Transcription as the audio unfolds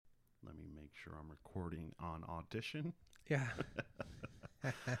make sure I'm recording on Audition. Yeah.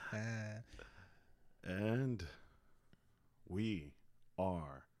 And we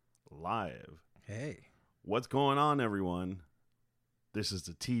are live. Hey. What's going on, everyone? This is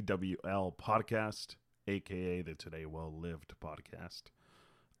the TWL podcast, aka the Today Well Lived podcast.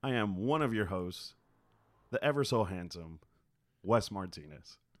 I am one of your hosts, the ever so handsome Wes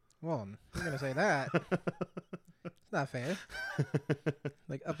Martinez. Well, you're going to say that. It's not fair.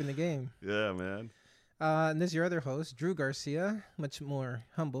 Like, up in the game. Yeah, man. And this is your other host, Drew Garcia, much more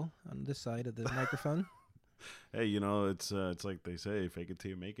humble on this side of the microphone. Hey, you know, it's like they say, fake it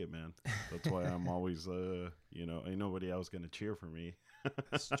till you make it, man. That's why I'm always, ain't nobody else going to cheer for me.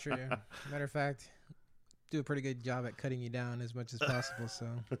 It's true. Matter of fact, do a pretty good job at cutting you down as much as possible, so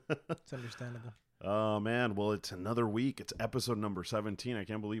it's understandable. Oh, man. Well, it's another week. It's episode number 17. I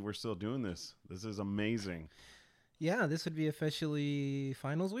can't believe we're still doing this. This is amazing. Yeah, this would be officially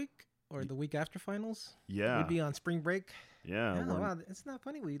finals week, or the week after finals. Yeah. We'd be on spring break. Yeah. Wow, it's not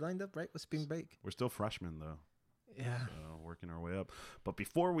funny. We lined up right with spring break. We're still freshmen, though. Yeah. So working our way up. But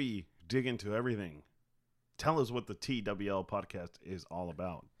before we dig into everything, tell us what the TWL podcast is all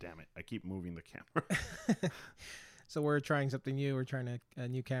about. Damn it. I keep moving the camera. So we're trying something new. We're trying a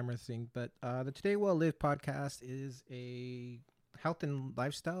new camera thing. But the Today Well Lived podcast is a health and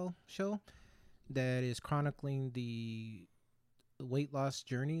lifestyle show that is chronicling the weight loss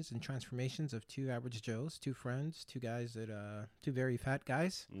journeys and transformations of two average Joes, two friends, two guys two very fat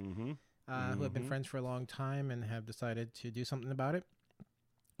guys Mm-hmm. who have been friends for a long time and have decided to do something about it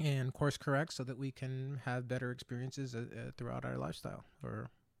and course correct so that we can have better experiences throughout our lifestyle or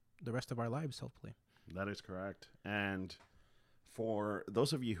the rest of our lives, hopefully. That is correct. And for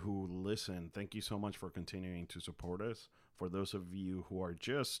those of you who listen, thank you so much for continuing to support us. For those of you who are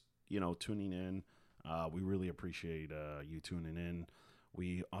just, tuning in, we really appreciate you tuning in.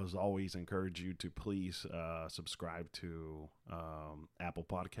 We, as always, encourage you to please subscribe to Apple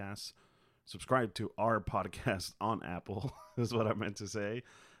Podcasts. Subscribe to our podcast on Apple, is what I meant to say.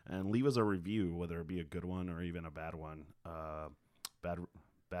 And leave us a review, whether it be a good one or even a bad one.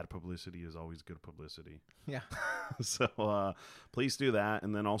 Bad publicity is always good publicity. Yeah. So please do that.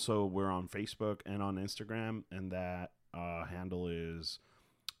 And then also we're on Facebook and on Instagram. And that handle is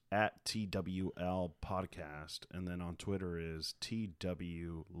at TWL Podcast. And then on Twitter is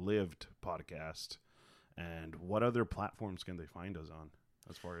TW Lived Podcast. And what other platforms can they find us on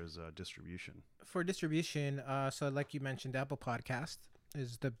as far as distribution? For distribution, so like you mentioned, Apple Podcast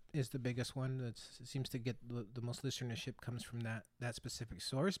is the biggest one. It seems to get the most listenership comes from that specific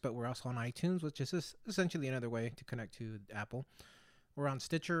source. But we're also on iTunes, which is essentially another way to connect to Apple. We're on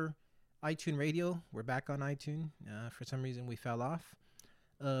Stitcher, iTunes Radio. We're back on iTunes. For some reason, we fell off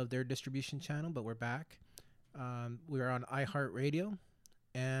of their distribution channel, but we're back. We are on iHeartRadio,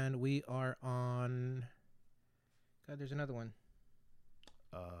 and we are on. God, there's another one.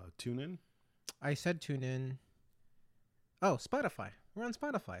 TuneIn? I said tune in. Oh, Spotify. We're on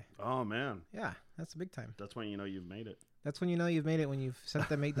Spotify. Oh, man. Yeah, that's big time. That's when you know you've made it. That's when you know you've made it, when you've sent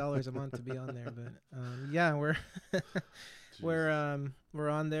them $8 a month to be on there. But yeah, we're we're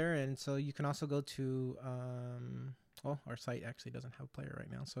on there, and so you can also go to our site actually doesn't have a player right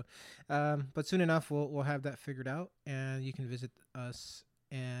now. So, but soon enough we'll have that figured out, and you can visit us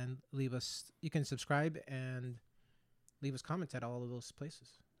and leave us. You can subscribe and leave us comments at all of those places.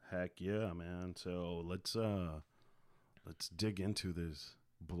 Heck yeah, man. So let's dig into this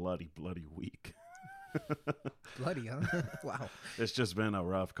bloody week. Bloody, huh? Wow. It's just been a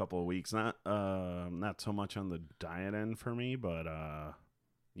rough couple of weeks. Not so much on the diet end for me, but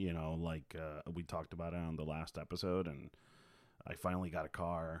we talked about it on the last episode, and I finally got a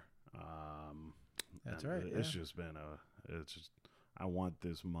car. That's right. It's just been I want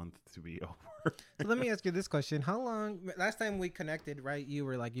this month to be over. So let me ask you this question. How long, last time we connected, right, you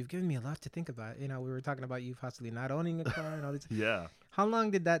were like, you've given me a lot to think about. We were talking about you possibly not owning a car and all this. Yeah. How long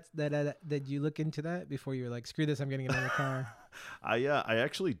did did you look into that before you were like, screw this, I'm getting another car? I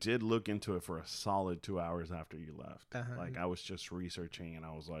actually did look into it for a solid 2 hours after you left. Uh-huh. Like, I was just researching, and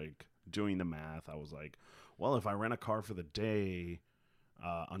I was like doing the math. I was like, well, if I rent a car for the day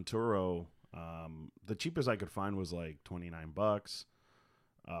on Turo, the cheapest I could find was like $29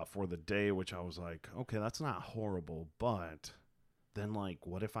 for the day, which I was like, okay, that's not horrible. But then, like,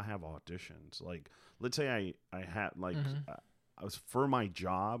 what if I have auditions? Like, let's say I had like I was for my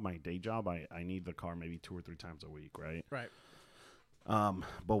job, my day job. I need the car maybe 2 or 3 times a week, right? Right.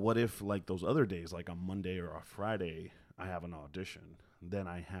 But what if like those other days, like on Monday or a Friday, I have an audition? Then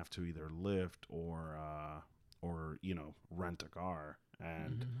I have to either Lyft or rent a car,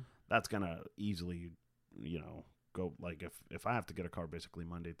 and that's gonna easily, go like if I have to get a car basically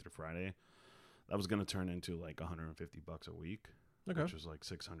Monday through Friday, that was gonna turn into like $150 a week, which was like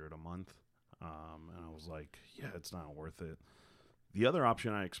 $600 a month. And I was like, yeah, it's not worth it. The other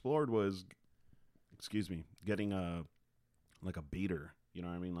option I explored was, getting a beater. You know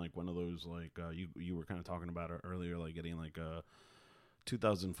what I mean? Like one of those, like you were kind of talking about it earlier, like getting like a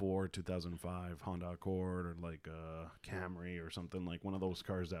 2004, 2005 Honda Accord or like a Camry or something, like one of those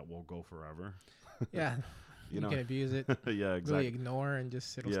cars that will go forever. Yeah. You can abuse it. Yeah, exactly. Really ignore and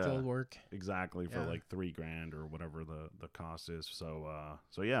just it'll still work. Exactly, for like $3,000 or whatever the cost is. So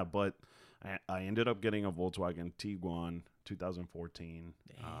yeah, but I ended up getting a Volkswagen Tiguan 2014.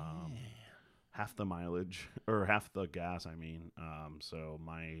 Half the mileage or half the gas, I mean. So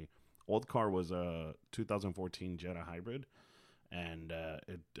my old car was a 2014 Jetta hybrid, and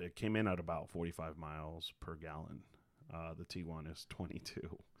it came in at about 45 miles per gallon. The Tiguan is 22.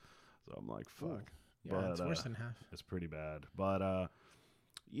 So I'm like, fuck. Ooh. Yeah, but, it's worse than half. It's pretty bad. But,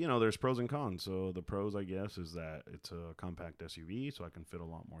 there's pros and cons. So the pros, I guess, is that it's a compact SUV, so I can fit a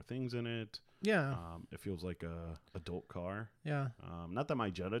lot more things in it. Yeah. It feels like a adult car. Yeah. Not that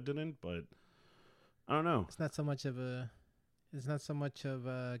my Jetta didn't, but I don't know. It's not so much of a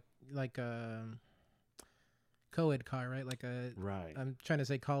like a co-ed car, right? Like a right. I'm trying to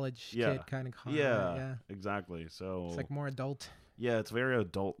say college kid kind of car. Yeah. Right? Yeah. Exactly. So it's like more adult. Yeah, it's very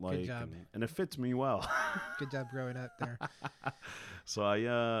adult-like. Good job. And it fits me well. Good job growing up there. So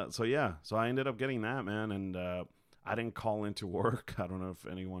I ended up getting that, man, and I didn't call into work. I don't know if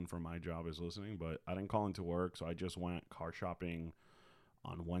anyone from my job is listening, but I didn't call into work, so I just went car shopping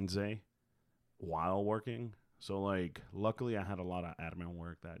on Wednesday while working. So like, luckily I had a lot of admin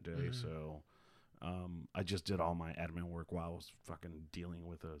work that day, so I just did all my admin work while I was fucking dealing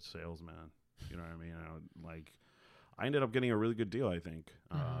with a salesman. You know what I mean? I ended up getting a really good deal, I think.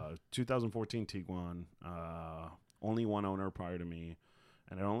 2014 Tiguan, only one owner prior to me,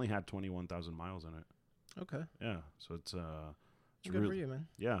 and it only had 21,000 miles in it. Okay. Yeah, so it's good for you, man.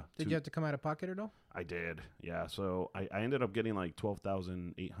 Yeah. Did you have to come out of pocket at all? I did. Yeah. So I ended up getting like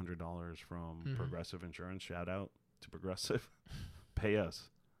 $12,800 from Progressive Insurance. Shout out to Progressive. Pay us.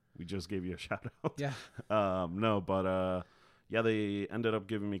 We just gave you a shout out. Yeah. No, but yeah, they ended up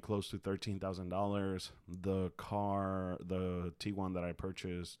giving me close to $13,000. The car, the T1 that I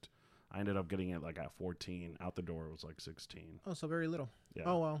purchased, I ended up getting it like at 14. Out the door it was like 16. Oh, so very little. Yeah.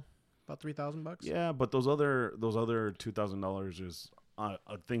 Oh well, about $3,000. Yeah, but those other $2,000 is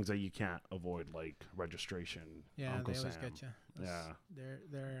things that you can't avoid, like registration. Yeah, Uncle they always Sam. get you. Yeah.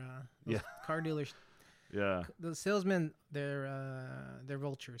 Those car dealers. Yeah. The salesmen, they're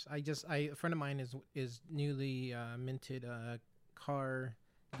vultures. A friend of mine is newly minted car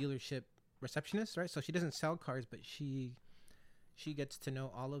dealership receptionist, right? So she doesn't sell cars, but she gets to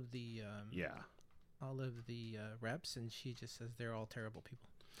know all of the reps, and she just says they're all terrible people.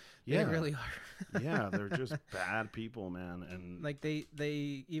 Yeah, they really are. Yeah, they're just bad people, man, and like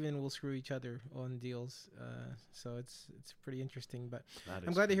they even will screw each other on deals. So it's pretty interesting. But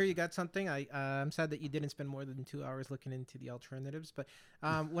I'm glad to hear you got something. I'm sad that you didn't spend more than 2 hours looking into the alternatives. But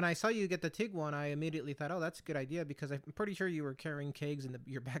when I saw you get the Tiguan, I immediately thought, oh, that's a good idea, because I'm pretty sure you were carrying kegs in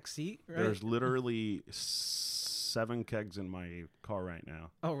your back seat. Right? There's literally 7 kegs in my car right now.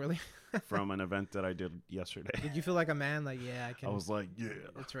 Oh, really? From an event that I did yesterday. Did you feel like a man? Like, yeah, I can. I was like, yeah,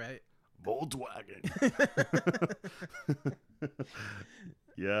 that's right. Volkswagen.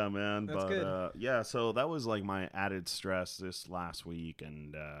 Yeah, man. That's but good. yeah, so that was like my added stress this last week,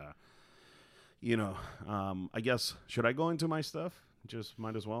 and I guess, should I go into my stuff? Just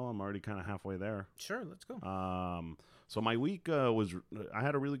might as well. I'm already kind of halfway there. Sure, let's go. So my week I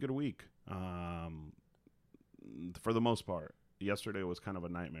had a really good week. For the most part. Yesterday was kind of a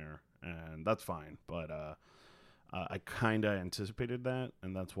nightmare, and that's fine, but I kind of anticipated that,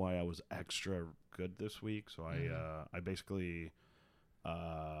 and that's why I was extra good this week. So I basically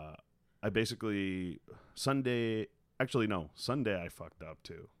Sunday I fucked up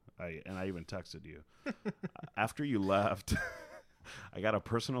too. I even texted you after you left. I got a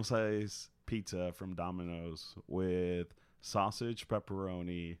personal size pizza from Domino's with sausage,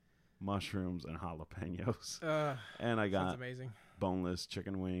 pepperoni, mushrooms, and jalapenos. And I got amazing. Boneless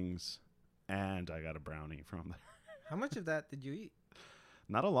chicken wings, and I got a brownie from there. How much of that did you eat?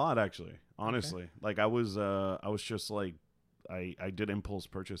 Not a lot, actually. Honestly, like I was just like, I did impulse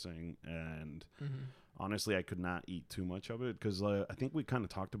purchasing, and honestly, I could not eat too much of it, because I think we kind of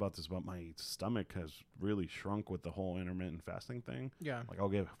talked about this, but my stomach has really shrunk with the whole intermittent fasting thing. Yeah, like I'll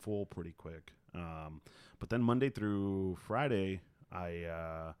get full pretty quick. But then Monday through Friday,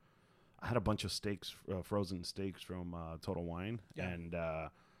 I had a bunch of steaks, frozen steaks from Total Wine. Yeah. And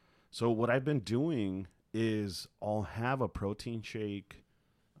so what I've been doing is I'll have a protein shake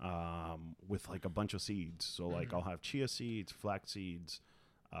with like a bunch of seeds. So like I'll have chia seeds, flax seeds,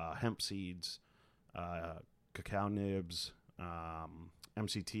 hemp seeds, cacao nibs,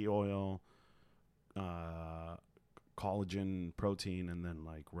 MCT oil, collagen protein, and then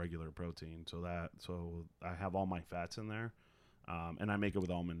like regular protein. So I have all my fats in there, and I make it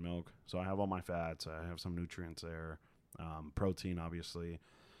with almond milk. So I have all my fats. I have some nutrients there, protein obviously.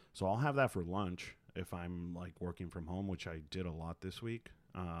 So I'll have that for lunch if I'm like working from home, which I did a lot this week.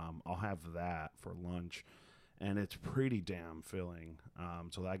 I'll have that for lunch, and it's pretty damn filling.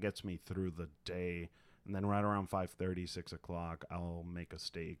 So that gets me through the day. And then right around 5:30, 6 o'clock, I'll make a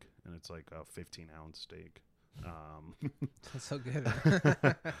steak, and it's like a 15-ounce steak. That's so good.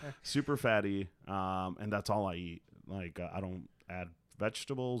 Super fatty, and that's all I eat. Like I don't add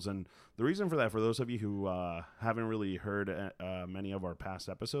vegetables, and the reason for that, for those of you who haven't really heard many of our past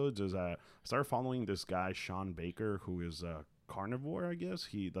episodes, is I started following this guy Sean Baker, who is a carnivore. I guess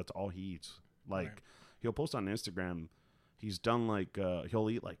that's all he eats. Like Right. he'll post on Instagram. He's done like he'll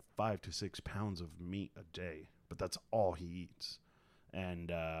eat like 5 to 6 pounds of meat a day, but that's all he eats.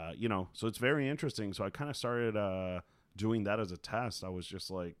 And so it's very interesting. So I kind of started doing that as a test. I was just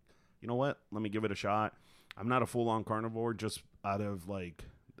like, you know what? Let me give it a shot. I'm not a full-on carnivore, just out of like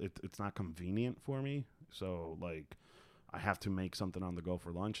it's not convenient for me. So like I have to make something on the go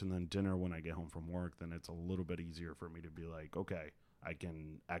for lunch, and then dinner when I get home from work. Then it's a little bit easier for me to be like, okay, I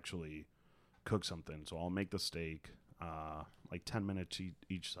can actually cook something. So I'll make the steak, like 10 minutes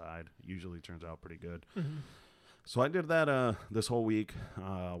each side. Usually turns out pretty good. Mm-hmm. So I did that this whole week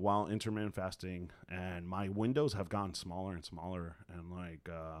while intermittent fasting, and my windows have gotten smaller and smaller,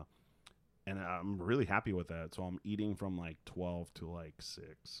 and I'm really happy with that. So I'm eating from like 12 to like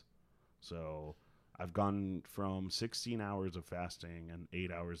 6. So I've gone from 16 hours of fasting and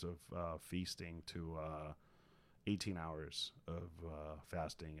 8 hours of feasting to 18 hours of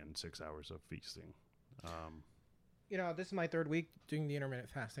fasting and 6 hours of feasting. This is my third week doing the intermittent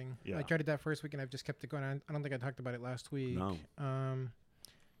fasting. Yeah. I tried it that first week, and I've just kept it going. I don't think I talked about it last week. No.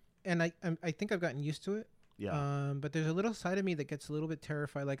 And I think I've gotten used to it. Yeah. But there's a little side of me that gets a little bit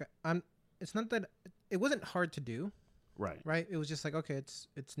terrified. Like it's not that it wasn't hard to do, Right. right? It was just like, okay, it's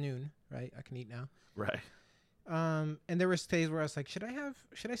noon, right? I can eat now. Right. And there was days where I was like, should I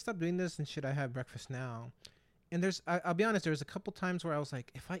stop doing this, and should I have breakfast now? And I'll be honest, there was a couple times where I was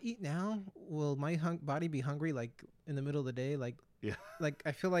like, if I eat now, will my body be hungry like in the middle of the day? Like, Yeah. like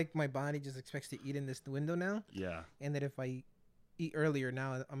I feel like my body just expects to eat in this window now, Yeah. and that if I eat earlier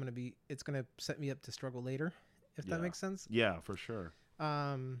now, it's gonna set me up to struggle later, if Yeah. that makes sense. Yeah, for sure.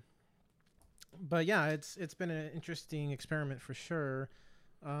 But yeah, it's been an interesting experiment for sure.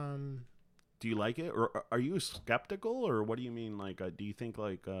 Do you like it, or are you skeptical, or what do you mean? Like, do you think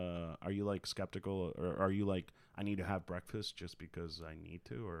like, are you like skeptical, or are you like, I need to have breakfast just because I need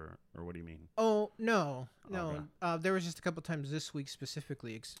to, or what do you mean? Oh no. Okay. There was just a couple times this week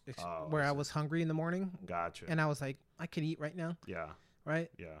specifically Oh, where I I see. was hungry in the morning, Gotcha. and I was like, I could eat right now, Yeah. right?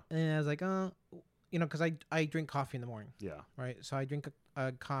 Yeah. And I was like, because I drink coffee in the morning, Yeah. right? So I drink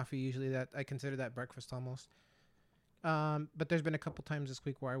a coffee usually, that I consider that breakfast almost. But there's been a couple times this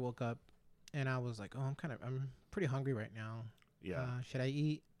week where I woke up and I was like, I'm pretty hungry right now. Yeah. Should I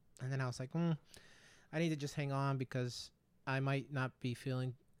eat? And then I was like, I need to just hang on because I might not be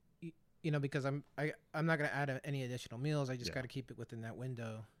feeling, because I'm not gonna add any additional meals. I just Yeah. got to keep it within that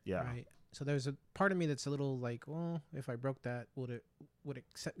window. Yeah. Right. So there's a part of me that's a little like, well, if I broke that, would it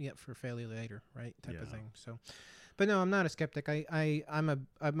set me up for failure later, right? Type of Yeah. thing. So, but no, I'm not a skeptic. I'm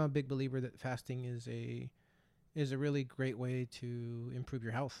a big believer that fasting is a really great way to improve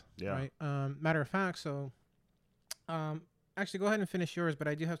your health. Yeah. Right. Matter of fact, so, actually, go ahead and finish yours, but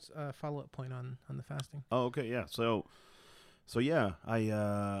I do have a follow-up point on the fasting. Oh, okay. Yeah. So yeah, I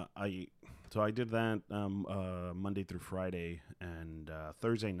did that Monday through Friday, and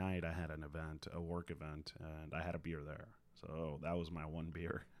Thursday night I had an event, a work event, and I had a beer there. So that was my one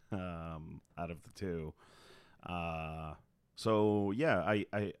beer out of the two. So yeah,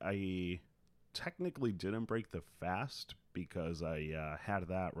 I technically didn't break the fast because I had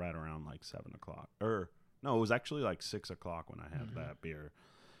that right around like 7 o'clock. Or no, it was actually like 6 o'clock when I had that beer.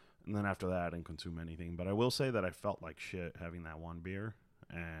 And then after that, I didn't consume anything. But I will say that I felt like shit having that one beer.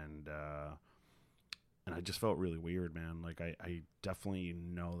 And I just felt really weird, man. Like, I definitely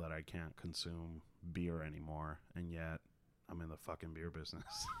know that I can't consume beer anymore. And yet, I'm in the fucking beer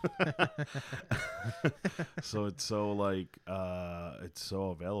business. So it's so, like, it's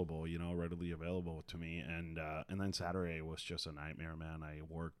so available, readily available to me. And then Saturday was just a nightmare, man. I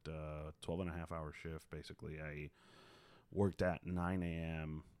worked 12 and a half hour shift, basically. I worked at 9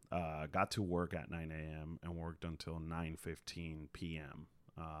 a.m., got to work at 9 a.m. and worked until 9:15 p.m.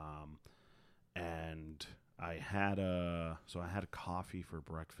 And I had a coffee for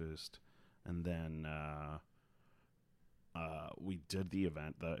breakfast, and then we did the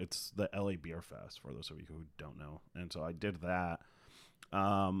event. It's the LA Beer Fest, for those of you who don't know. And so I did that.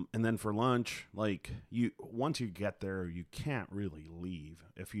 And then for lunch, like, once you get there, you can't really leave.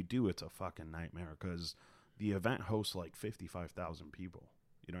 If you do, it's a fucking nightmare because the event hosts like 55,000 people.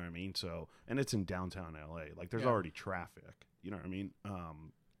 You know what I mean? So, and it's in downtown LA. Like, there's already traffic. You know what I mean?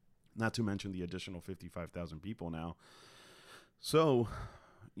 Not to mention the additional 55,000 people now. So,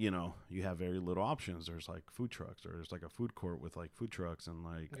 you know, you have very little options. There's like food trucks, or there's like a food court with like food trucks, and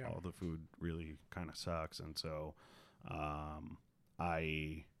like all the food really kind of sucks. And so,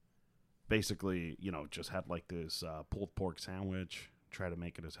 I basically, you know, just had like this pulled pork sandwich, try to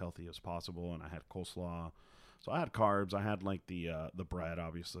make it as healthy as possible, and I had coleslaw. So I had carbs. I had like the bread,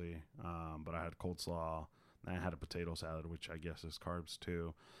 obviously, but I had coleslaw. And I had a potato salad, which I guess is carbs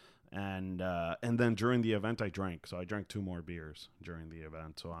too. And then during the event, I drank. So I drank 2 more beers during the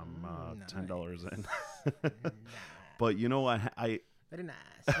event. So I'm $10 in. But you know what? Very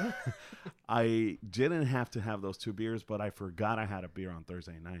nice. I didn't have to have those 2 beers, but I forgot I had a beer on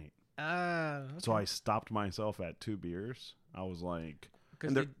Thursday night. Okay. So I stopped myself at 2 beers. I was like...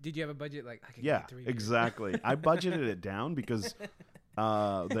 Because did you have a budget? Like, I could yeah, get 3 exactly. I budgeted it down because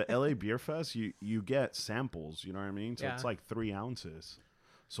the LA Beer Fest, you get samples, you know what I mean? So it's like 3 ounces.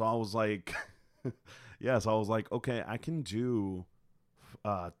 So I was like... yes, I was like, okay, I can do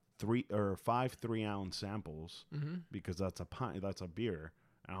 5 3-ounce samples because that's a pint, that's a beer.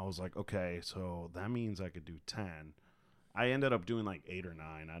 And I was like, okay, so that means I could do 10. I ended up doing like 8 or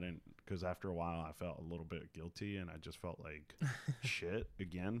 9. I didn't, because after a while I felt a little bit guilty and I just felt like shit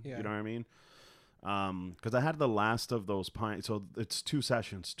again. You know what I mean? Because I had the last of those pints. So it's 2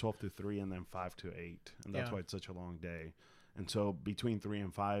 sessions, 12 to 3 and then 5 to 8. And that's why it's such a long day. And so between 3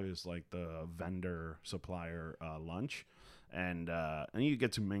 and 5 is like the vendor supplier lunch. And you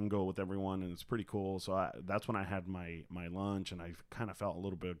get to mingle with everyone, and it's pretty cool. So that's when I had my lunch, and I kind of felt a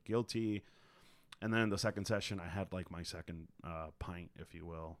little bit guilty. And then the second session, I had like my second pint, if you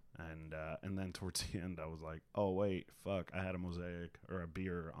will. And then towards the end, I was like, oh, wait, fuck. I had a mosaic or a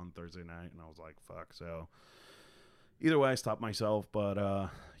beer on Thursday night, and I was like, fuck. So either way, I stopped myself. But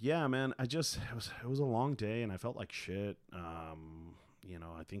yeah, man, it was a long day, and I felt like shit. You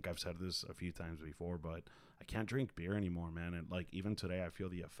know, I think I've said this a few times before, but I can't drink beer anymore, man. And like even today, I feel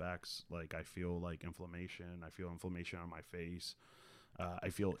the effects. Like I feel like inflammation. I feel inflammation on my face. I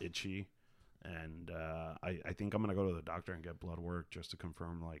feel itchy. And I think I'm going to go to the doctor and get blood work just to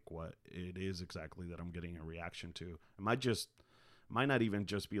confirm like what it is exactly that I'm getting a reaction to. It might not even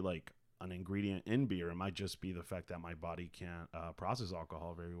just be like an ingredient in beer. It might just be the fact that my body can't process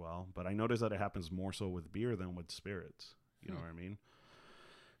alcohol very well. But I notice that it happens more so with beer than with spirits. You know what I mean?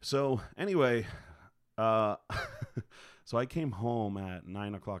 So anyway, so I came home at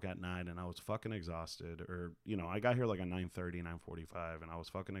 9 o'clock at night and I was fucking exhausted. Or, you know, I got here like at 9:30, 9:45 and I was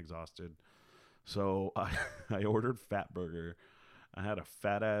fucking exhausted. So I ordered Fat Burger. I had a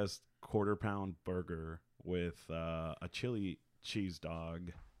fat ass quarter-pound burger with a chili cheese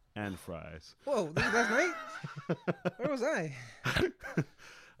dog and fries. Whoa, this was last night? Where was I?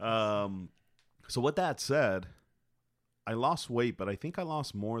 So with that said, I lost weight, but I think I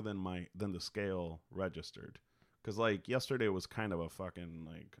lost more than the scale registered. Cause like yesterday was kind of a fucking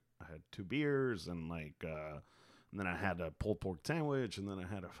like I had 2 beers and like and then I had a pulled pork sandwich and then I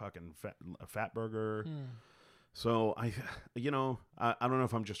had a fucking fat burger. So I don't know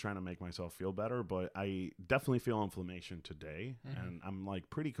if I'm just trying to make myself feel better, but I definitely feel inflammation today, and I'm like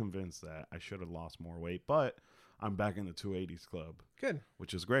pretty convinced that I should have lost more weight, but I'm back in the 280s club. Good.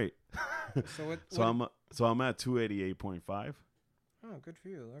 Which is great. So I'm at 288.5. Oh, good for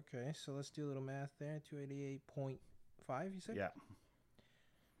you. Okay, so let's do a little math there. 288.5, you said? Yeah.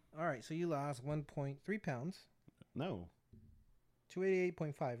 All right, so you lost 1.3 pounds. No.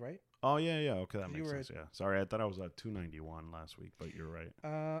 288.5, right? Oh, yeah. Okay, that makes sense, at, yeah. Sorry, I thought I was at 291 last week, but you're right.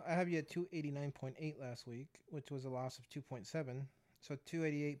 I have you at 289.8 last week, which was a loss of 2.7. So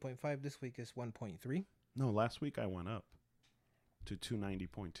 288.5 this week is 1.3. No, last week I went up to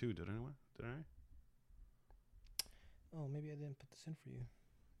 290.2, didn't I? Oh, maybe I didn't put this in for you.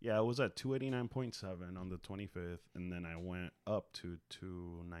 Yeah, I was at 289.7 on the 25th, and then I went up to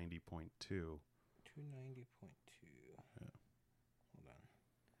 290.2. 290.2. Yeah. Hold on.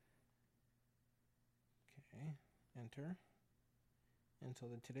 Okay. Enter. And so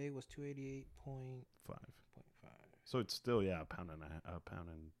then today was 288.5. So it's still, a pound and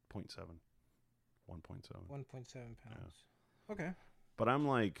 0.7. 1.7. 1.7 pounds. Yeah. Okay. but I'm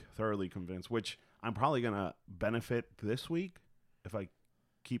like thoroughly convinced, which I'm probably gonna benefit this week if I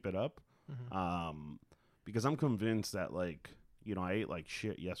keep it up, because I'm convinced that like I ate like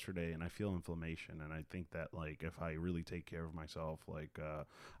shit yesterday and I feel inflammation, and I think that like if I really take care of myself, like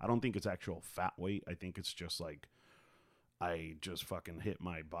I don't think it's actual fat weight. I think it's just like I just fucking hit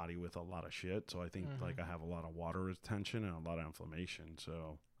my body with a lot of shit. So I think like I have a lot of water retention and a lot of inflammation.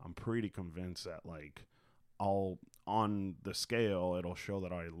 So I'm pretty convinced that like I'll on the scale it'll show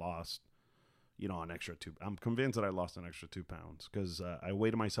that I lost an extra 2. I'm convinced that I lost an extra 2 pounds because I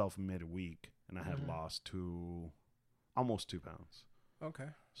weighed myself midweek and I had lost almost 2 pounds. Okay.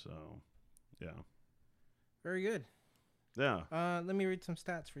 So, yeah. Very good. Yeah. Let me read some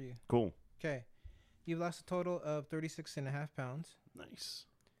stats for you. Cool. Okay. You've lost a total of 36.5 pounds. Nice.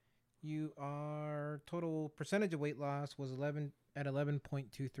 You are total percentage of weight loss was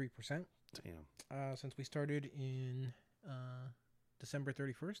 11.23%. Damn. Since we started in December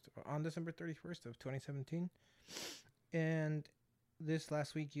 31st, on December 31st of 2017. And this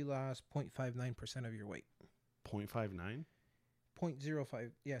last week you lost 0.59% of your weight. 0.59?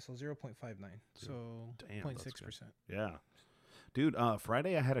 0.05. Yeah, so 0.59. So damn, 0.6%. Yeah. Dude,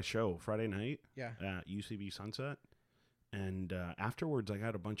 Friday I had a show, Friday night. Yeah. At UCB Sunset. And afterwards I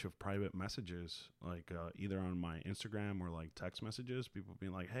got a bunch of private messages, like either on my Instagram or like text messages, people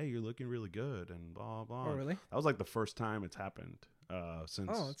being like, hey, you're looking really good and blah, blah. Oh, really? That was like the first time it's happened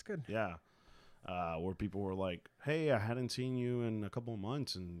since. Oh, that's good. Yeah. Where people were like, hey, I hadn't seen you in a couple of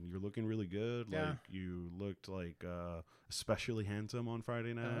months and you're looking really good. Yeah. Like you looked like especially handsome on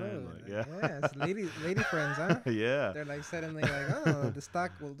Friday night. Oh, like, yeah. it's lady friends, huh? Yeah. They're like suddenly like, oh, the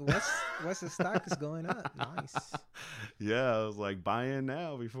stock, the West's stock is going up. Nice. Yeah, I was like, buy in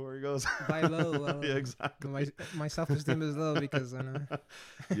now before it goes. Buy low. Yeah, exactly. My self-esteem is low because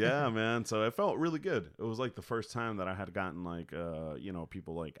yeah, man. So it felt really good. It was like the first time that I had gotten like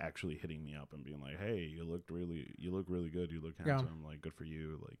people like actually hitting me up and being like, hey, you look really good, you look handsome, like good for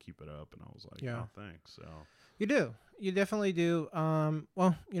you, like keep it up. And I was like, oh, thanks. So you definitely do.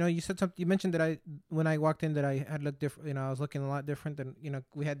 Well, you said something, you mentioned that when I walked in that I had looked different, I was looking a lot different than,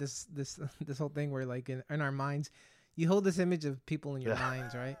 we had this whole thing where like in our minds you hold this image of people in your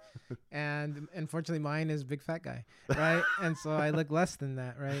minds, right? And unfortunately mine is big fat guy, right? And so I look less than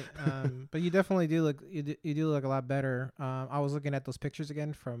that, right? But you definitely do look, you do look a lot better. I was looking at those pictures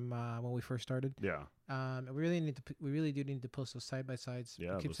again from when we first started. Yeah. We really do need to post those side by sides.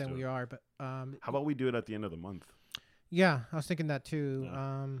 Yeah, we keep saying we are, but how about we do it at the end of the month? Yeah, I was thinking that too.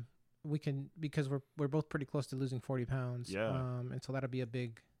 Yeah. We can, because we're both pretty close to losing 40 pounds. Yeah. And so that'll be a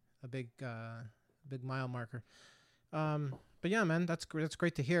big mile marker. But yeah, man, that's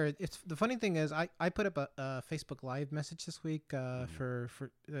great to hear. It's the funny thing is I put up a Facebook Live message this week for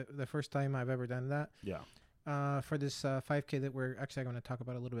the first time I've ever done that. Yeah. For this 5K that we're actually going to talk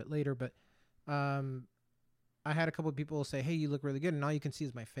about a little bit later, but I had a couple of people say, "Hey, you look really good," and all you can see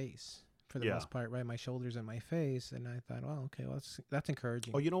is my face for the most part, right? My shoulders and my face, and I thought, well, okay, well that's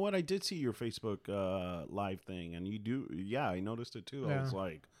encouraging. Oh, you know what? I did see your Facebook Live thing, and you do. Yeah, I noticed it too. Yeah. I was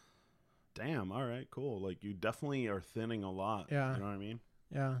like, damn, all right, cool. Like you definitely are thinning a lot. Yeah. You know what I mean?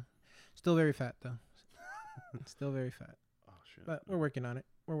 Yeah. Still very fat though. Still very fat. Oh shit. But we're working on it.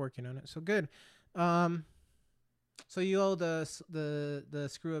 So good. So you owe the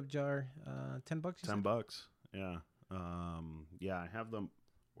screw up jar $10. $10. Yeah. Yeah, I have them.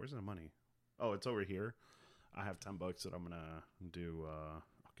 Where's the money? Oh, it's over here. I have $10 that I'm gonna do.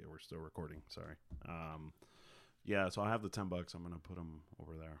 Okay, we're still recording. Sorry. Yeah, so I have the $10. I'm gonna put them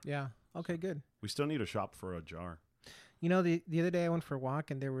over there. Yeah. Okay. Good. We still need a shop for a jar. The other day I went for a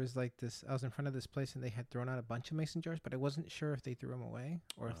walk and there was like this. I was in front of this place and they had thrown out a bunch of mason jars, but I wasn't sure if they threw them away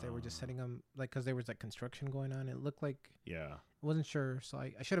or if they were just setting them like because there was like construction going on. It looked like I wasn't sure, so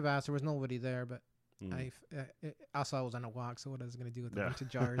I should have asked. There was nobody there, but also I was on a walk, so what I was gonna do with a bunch of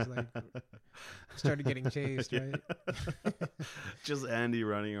jars? Like started getting chased, right? Just Andy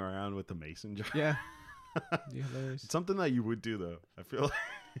running around with the mason jar. Yeah. It's something that you would do though. I feel like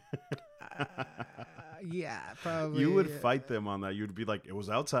yeah, probably. You would fight them on that. You'd be like, it was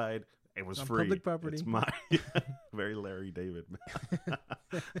outside. It was on free. Public property. It's mine. Very Larry David.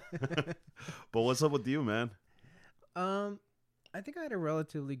 But what's up with you, man? I think I had a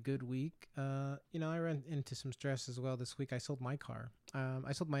relatively good week. I ran into some stress as well this week. I sold my car.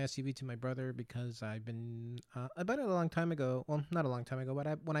 I sold my SUV to my brother because I bought it a long time ago. Well, not a long time ago,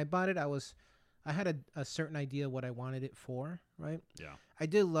 but when I bought it, I had a certain idea what I wanted it for, right? Yeah. I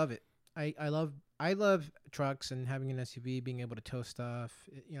did love it. I love trucks and having an SUV, being able to tow stuff.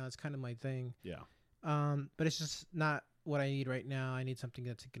 It's kind of my thing. Yeah. But it's just not what I need right now. I need something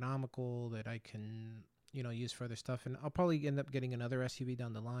that's economical that I can use for other stuff. And I'll probably end up getting another SUV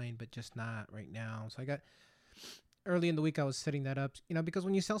down the line, but just not right now. So I got early in the week I was setting that up, because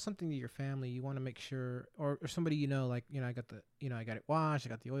when you sell something to your family, you want to make sure, or somebody, like, I got I got it washed, I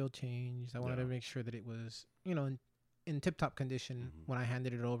got the oil changed. I wanted to make sure that it was, in tip top condition when I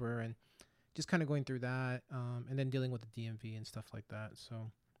handed it over, and just kind of going through that, and then dealing with the DMV and stuff like that.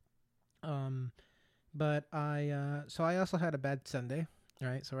 So, but so I also had a bad Sunday.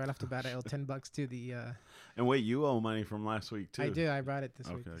 Right, so right off the bat, I owe $10 to the. And wait, you owe money from last week too. I do. I brought it this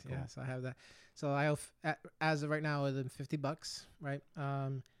week. Cool. Yeah, so I have that. So I owe, as of right now, I owe them $50, right?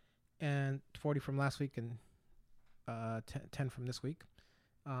 And 40 from last week, and 10 from this week,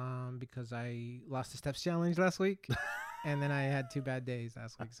 because I lost the steps challenge last week, and then I had 2 bad days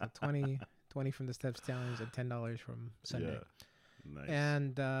last week. So 20 from the steps challenge and $10 from Sunday. Yeah. Nice.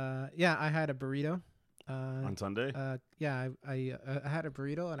 And I had a burrito. On Sunday? I had a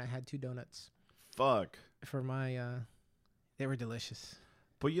burrito and I had 2 donuts. Fuck. For my, they were delicious.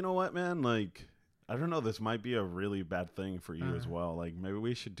 But you know what, man? Like, I don't know. This might be a really bad thing for you as well. Like, maybe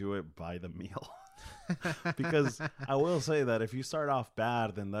we should do it by the meal. Because I will say that if you start off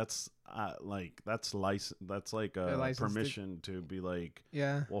bad, then that's that's like a permission to be like,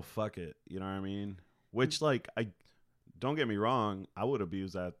 well, fuck it. You know what I mean? Which, like, don't get me wrong, I would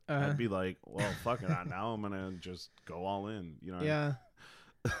abuse that. I'd be like, well, fuck it. Now I'm going to just go all in. You know what I mean?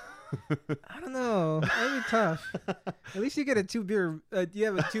 I don't know. That'd be tough. At least you get a 2 beer. You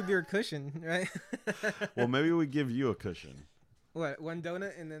have a 2 beer cushion, right? Well, maybe we give you a cushion. What? 1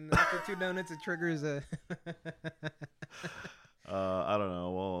 donut, and then after 2 donuts, it triggers a. I don't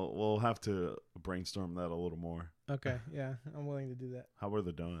know. We'll have to brainstorm that a little more. Okay. Yeah, I'm willing to do that. How were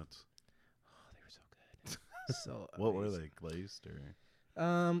the donuts? Oh, they were so good. So what were they, glazed or?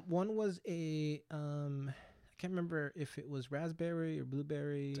 One was a I can't remember if it was raspberry or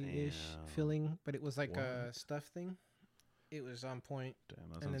blueberry-ish filling, but it was like a stuff thing. It was on point. Damn,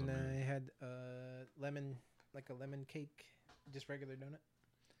 that sounds amazing. And then I had lemon, like a lemon cake, just regular donut,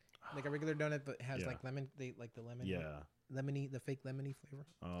 like a regular donut, but it has like lemon. They like the lemon. Yeah. Lemony, the fake lemony flavor.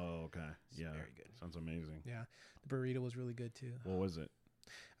 Oh, okay. It's very good. Sounds amazing. Yeah, the burrito was really good too. What was it?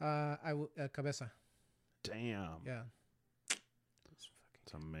 Cabeza. Damn. Yeah.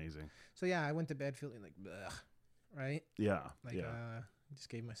 It's amazing. So yeah, I went to bed feeling like, bleh, right? Yeah. Like, just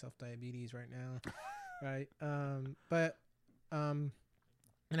gave myself diabetes right now, right? And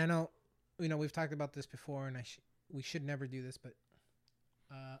I know, we've talked about this before, and we should never do this, but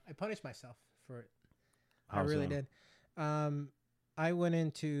I punished myself for it. I really did. I went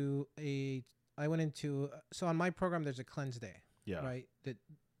into so on my program there's a cleanse day. Yeah. Right. That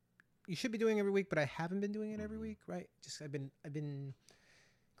you should be doing every week, but I haven't been doing it every week, right? Just I've been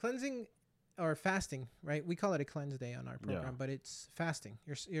cleansing or fasting, right? We call it a cleanse day on our program, but it's fasting.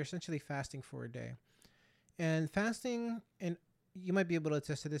 You're essentially fasting for a day. And fasting, and you might be able to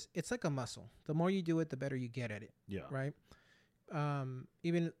attest to this, it's like a muscle. The more you do it, the better you get at it. Yeah. Right?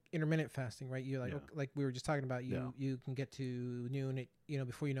 Even intermittent fasting, right? You're like, like we were just talking about, you can get to noon,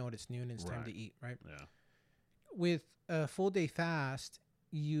 before you know it, it's noon and it's time to eat, right? Yeah. With a full day fast,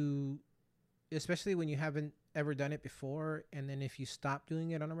 especially when you haven't ever done it before, and then if you stop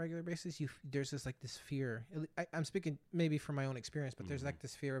doing it on a regular basis, there's this fear. I'm speaking maybe from my own experience, but there's like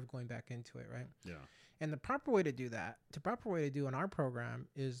this fear of going back into it, right? Yeah. And the proper way to do that, in our program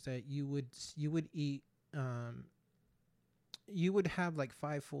is that you would eat, you would have like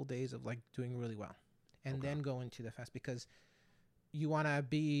 5 full days of like doing really well, and then go into the fast, because you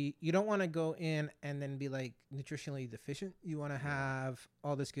don't want to go in and then be like nutritionally deficient. You want to have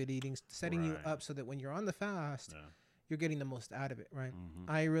all this good eating, setting you up so that when you're on the fast, you're getting the most out of it, right?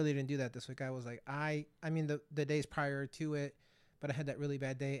 I really didn't do that this week. I was like, I mean, the days prior to it, but I had that really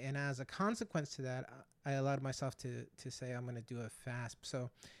bad day. And as a consequence to that, I allowed myself to say, I'm going to do a fast.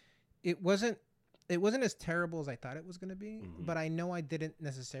 So it wasn't as terrible as I thought it was going to be, but I know I didn't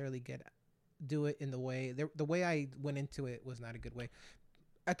necessarily do it in the way I went into it was not a good way.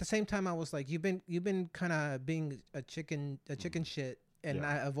 At the same time, I was like, you've been kind of being a chicken shit and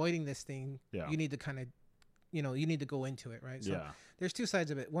not avoiding this thing. Yeah. You need to kind of, you need to go into it, right? So there's 2 sides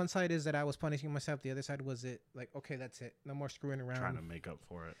of it. One side is that I was punishing myself. The other side was it like, okay, that's it. No more screwing around. Trying to make up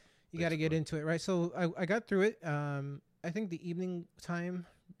for it. You got to get into it, right? So I got through it. I think the evening time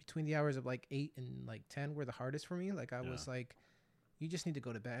between the hours of like 8 and like 10 were the hardest for me. Like I was like, you just need to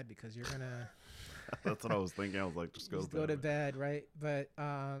go to bed because you're gonna. That's what I was thinking. I was like, just go to bed, right? But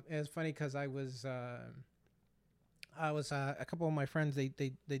it was funny because I was a couple of my friends. They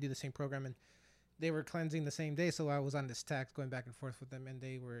do the same program, and they were cleansing the same day. So I was on this text going back and forth with them, and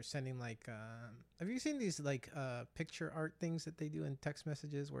they were sending like, have you seen these like picture art things that they do in text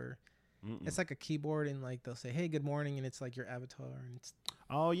messages where Mm-mm. It's like a keyboard, and like they'll say, "Hey, good morning," and it's like your avatar, and it's.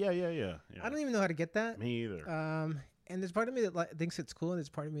 Oh yeah. I don't even know how to get that. Me either. And there's part of me that thinks it's cool, and there's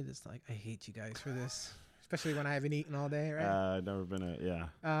part of me that's like, I hate you guys for this, especially when I haven't eaten all day, right? I've never been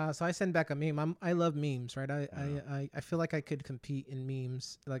So I send back a meme. I love memes, right? Yeah. I feel like I could compete in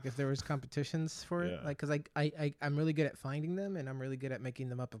memes, like if there was competitions for it, Yeah. like because I'm really good at finding them, and I'm really good at making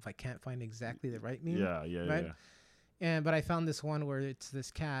them up if I can't find exactly the right meme. Right? But I found this one where it's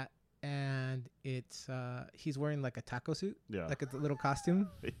this cat, and it's he's wearing like a taco suit, Yeah. like a little costume,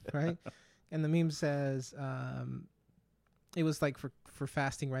 right? And the meme says, it was like for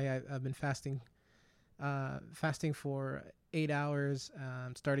fasting, right? I've been fasting for 8 hours,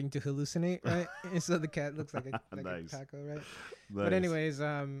 starting to hallucinate, right? And so the cat looks like a Nice. taco, right? Nice. But anyways,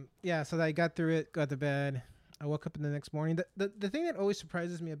 yeah. So I got through it, got to bed. I woke up in the next morning. The thing that always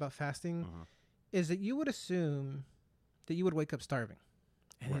surprises me about fasting is that you would assume that you would wake up starving,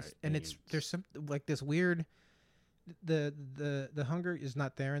 and it's there's some like this weird. The hunger is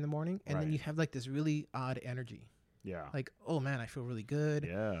not there in the morning, and then you have like this really odd energy. Yeah. Like, oh man, I feel really good.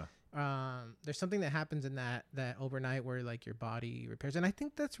 Yeah. There's something that happens in that overnight where like your body repairs, and I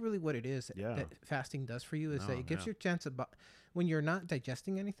think that's really what it is that fasting does for you is that it gives you a chance when you're not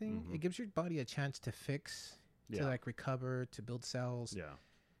digesting anything, it gives your body a chance to fix, to like recover, to build cells. Yeah.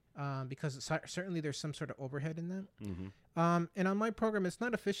 Because certainly there's some sort of overhead in that. And on my program, it's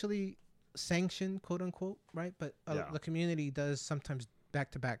not officially sanctioned, quote unquote, right? But the community does sometimes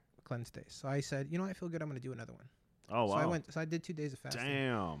back-to-back cleanse days. So I said, I feel good. I'm going to do another one. Oh wow! So I did 2 days of fasting.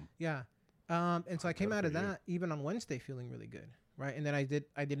 Damn. Yeah. And so I came out of that even on Wednesday feeling really good, right? And then I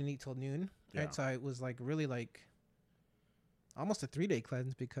didn't eat till noon, right? So I was like really like almost a 3-day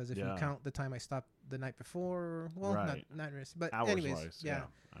cleanse because if you count the time I stopped the night before, well, not really, but hours anyways, wise, yeah.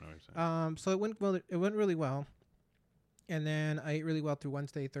 I know what you're saying. So it went well. It went really well, and then I ate really well through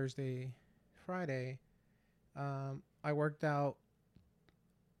Wednesday, Thursday, Friday. I worked out.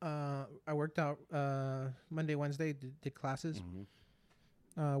 Monday, Wednesday, did classes,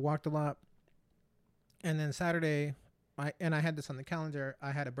 walked a lot. And then Saturday, I had this on the calendar.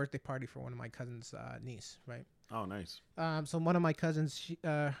 I had a birthday party for one of my cousin's niece, right? Oh, nice. So one of my cousins,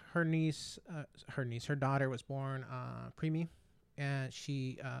 her daughter was born preemie, and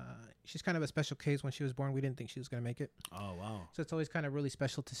she's kind of a special case. When she was born, we didn't think she was going to make it. Oh, wow. So it's always kind of really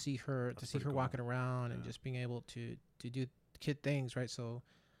special to see her, Cool. walking around and just being able to do kid things, right? So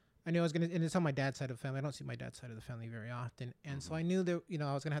I knew I was going to, and it's on my dad's side of the family. I don't see my dad's side of the family very often. And so I knew that,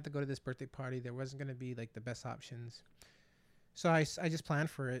 I was going to have to go to this birthday party. There wasn't going to be like the best options. So I just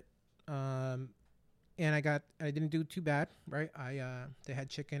planned for it. And I didn't do too bad, right? They had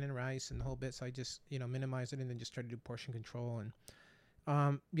chicken and rice and the whole bit. So I just, minimized it and then just tried to do portion control.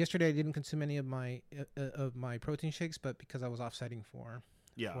 And yesterday I didn't consume any of my protein shakes, but because I was offsetting for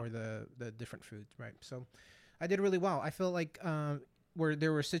the different foods, right? So I did really well. I feel like, where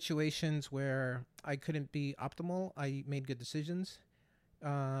there were situations where I couldn't be optimal, I made good decisions,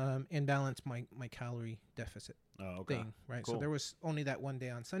 and balanced my calorie deficit thing, right? Cool. So there was only that one day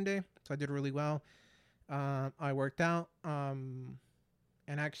on Sunday, so I did really well. I worked out, and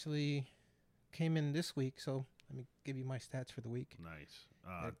actually came in this week. So let me give you my stats for the week. Nice.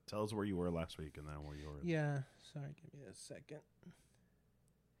 Tell us where you were last week and then where you were. Yeah. Sorry, give me a second.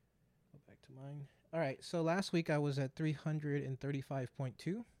 Go back to mine. All right, so last week I was at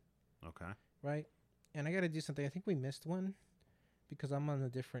 335.2. Okay. Right? And I got to do something. I think we missed one because I'm on a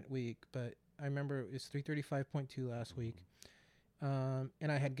different week, but I remember it's 335.2 last week. And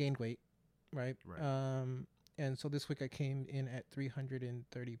I had gained weight, right? And so this week I came in at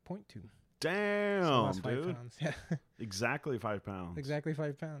 330.2. Damn, so that's 5 dude. pounds. Yeah. Exactly 5 pounds. Exactly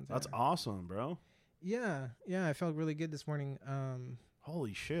 5 pounds. That's awesome, bro. Yeah. Yeah, I felt really good this morning.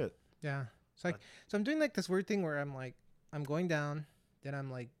 Holy shit. Yeah. So I'm doing like this weird thing where I'm like, I'm going down, then I'm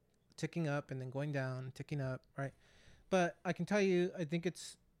like ticking up and then going down, ticking up, right? But I can tell you, I think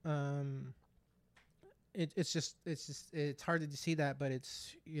it's it's hard to see that, but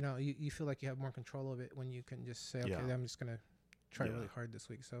it's, you feel like you have more control of it when you can just say, okay, I'm just going to try really hard this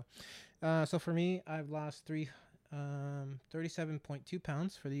week. So, so for me, I've lost 37.2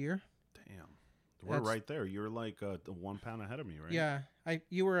 pounds for the year. Damn. We're right there. You're like 1 pound ahead of me, right? Yeah,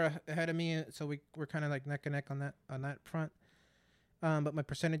 you were ahead of me, so we're kind of like neck and neck on that front. But my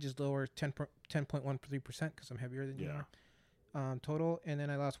percentage is lower, 10.13% because I'm heavier than you are. Total, and then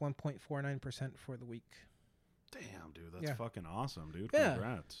I lost 1.49% for the week. Damn, dude, that's fucking awesome, dude. Yeah.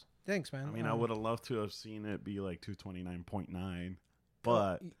 Congrats. Thanks, man. I mean, I would have loved to have seen it be like 229.9,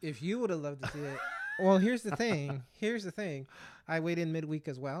 but if you would have loved to see it. Well, here's the thing. I weighed in midweek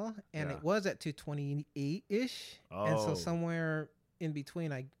as well, and it was at 228-ish. And so somewhere in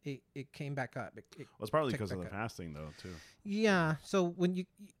between, it came back up. It Well, it's probably ticked because of the back up. fasting, though, too. Yeah. So when you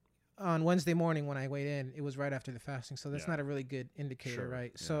on Wednesday morning when I weighed in, it was right after the fasting, so that's Yeah. not a really good indicator, Sure,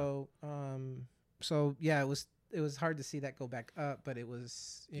 right? yeah. So yeah, it was hard to see that go back up, but it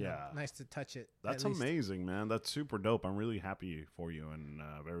was Yeah. nice to touch it. That's at least. amazing, man. That's super dope. I'm really happy for you and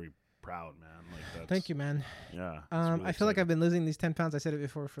very proud, man. Like that's, Thank you, man. Yeah. it's I really feel like I've exciting. been losing these 10 pounds. I said it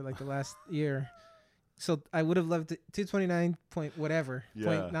before for like the last year. So I would have loved 229 point whatever, Yeah.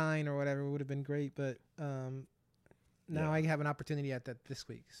 0.9 or whatever would have been great, but now Yeah. I have an opportunity at that this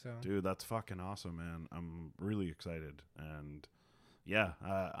week. So Dude, that's fucking awesome, man. I'm really excited. And yeah,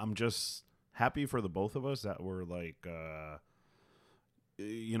 I'm just happy for the both of us that we're like,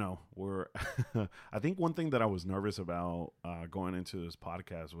 we're, I think one thing that I was nervous about going into this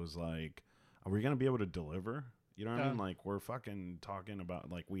podcast was like, are we going to be able to deliver? You know what I mean? Like, we're fucking talking about,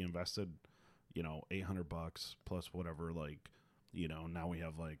 like, we invested, $800 plus whatever, like, now we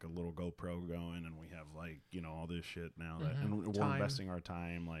have like a little GoPro going and we have like, all this shit now that, and we're Time. investing our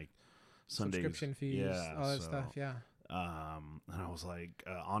time, like Sundays, subscription fees, all that stuff. Yeah. and I was like,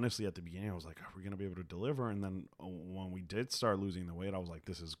 honestly, at the beginning, I was like, are we going to be able to deliver? And then when we did start losing the weight, I was like,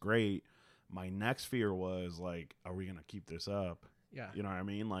 this is great. My next fear was like, are we going to keep this up? Yeah. You know what I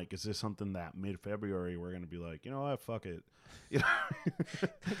mean? Like, is this something that mid-February we're going to be like, you know what, fuck it. You know?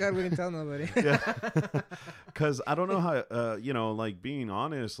 Thank God we didn't tell nobody. Yeah. Because I don't know how, like being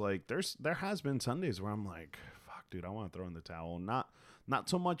honest, like there has been Sundays where I'm like, fuck, dude, I want to throw in the towel. Not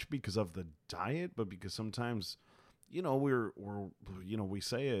so much because of the diet, but because sometimes, we're we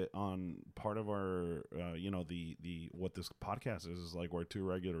say it on part of our, the what this podcast is like we're two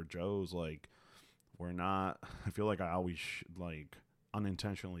regular Joes. Like we're not, I feel like I always like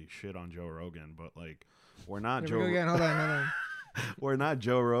unintentionally shit on Joe Rogan, but like we're not Here we go again. Hold on. we're not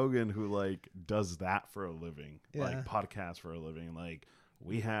Joe Rogan who like does that for a living, Yeah. like podcast for a living. Like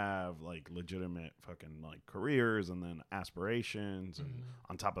we have like legitimate fucking like careers and then aspirations, and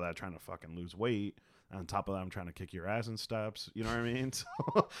on top of that, trying to fucking lose weight. And on top of that, I'm trying to kick your ass in steps. You know what I mean?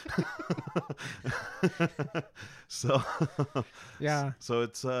 So, Yeah. So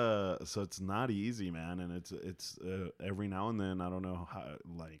it's not easy, man. And it's every now and then, I don't know how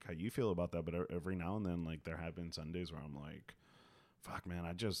you feel about that, but every now and then, like there have been Sundays where I'm like, fuck, man,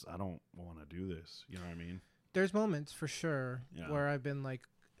 I don't want to do this. You know what I mean? There's moments for sure Yeah. where I've been like,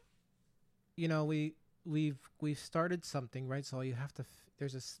 we've started something, right? So you have to.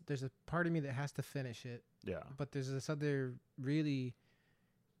 There's a part of me that has to finish it, Yeah. but there's this other really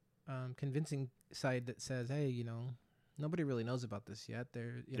convincing side that says, hey, nobody really knows about this yet.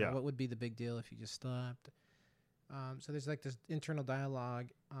 Yeah. What would be the big deal if you just stopped? So there's like this internal dialogue.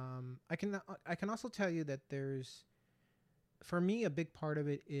 I can also tell you that for me, a big part of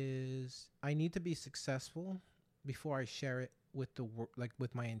it is I need to be successful before I share it with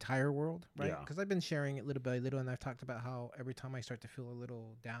with my entire world, right? Yeah. Because I've been sharing it little by little, and I've talked about how every time I start to feel a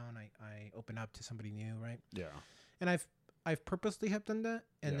little down, I open up to somebody new, right? Yeah. And I've purposely have done that,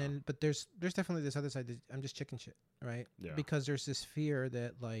 and Yeah. then but there's definitely this other side that I'm just chicken shit, right? Yeah. Because there's this fear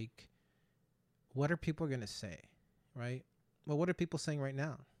that like, what are people gonna say, right? Well, what are people saying right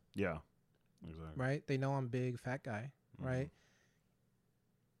now, Yeah. Exactly. right? They know I'm big fat guy, right?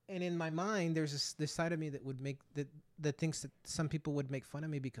 And in my mind, there's this side of me that would make that thinks that some people would make fun of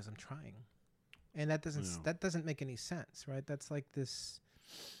me because I'm trying, and that doesn't make any sense, right? That's like this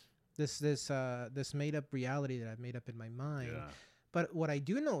made up reality that I've made up in my mind. Yeah. But what I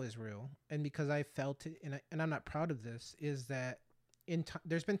do know is real, and because I felt it, and I'm not proud of this, is that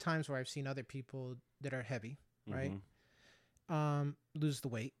there's been times where I've seen other people that are heavy, right, lose the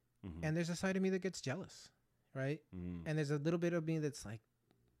weight, and there's a side of me that gets jealous, right, and there's a little bit of me that's like,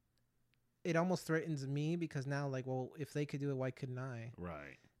 it almost threatens me because now, like, well, if they could do it, why couldn't I?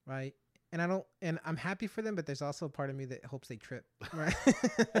 Right. Right. And I'm happy for them, but there's also a part of me that hopes they trip. Right.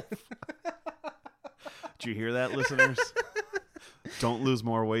 Did you hear that, listeners? Don't lose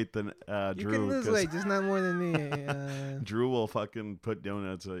more weight than Drew. You can lose 'cause weight, just not more than me. Drew will fucking put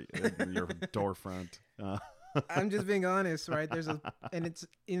donuts in your door front. I'm just being honest, right? There's a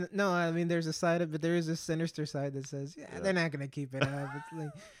side of it. There is a sinister side that says, they're not gonna keep it up. It's like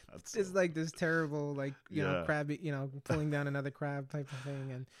it's like this terrible, like crabby, pulling down another crab type of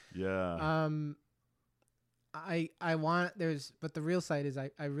thing. And I want but the real side is I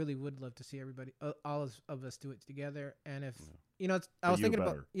really would love to see everybody, all of us do it together. And if I was thinking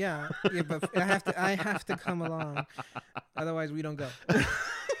about but I have to come along, otherwise we don't go.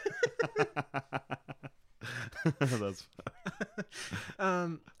 That's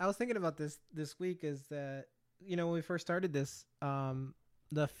I was thinking about this week is that when we first started this,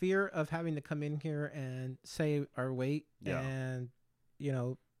 the fear of having to come in here and say our weight and you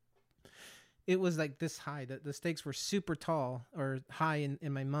know, it was like this high. The stakes were super tall or high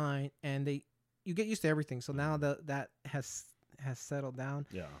in my mind, and you get used to everything. So now that has settled down,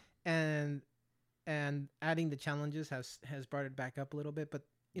 Yeah. and adding the challenges has brought it back up a little bit. But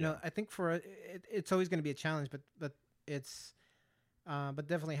you know, I think it's always going to be a challenge, but it's but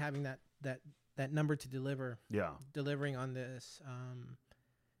definitely having that number to delivering on this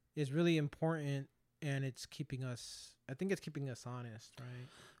is really important, and it's keeping us. I think it's keeping us honest, right?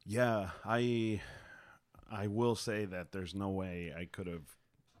 Yeah, I will say that there's no way I could have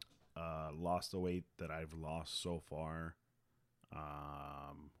lost the weight that I've lost so far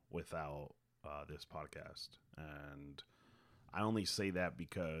without this podcast. And I only say that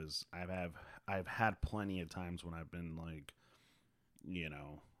because I've had plenty of times when I've been like, you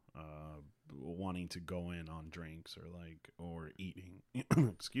know, wanting to go in on drinks or eating.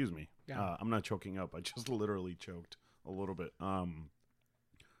 Excuse me. Yeah. I'm not choking up. I just literally choked a little bit.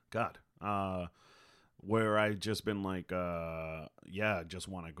 God, where I just been like, just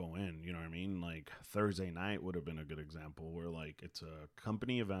want to go in, you know what I mean? Like Thursday night would have been a good example where like it's a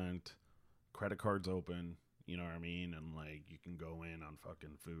company event, credit cards open, you know what I mean? And like you can go in on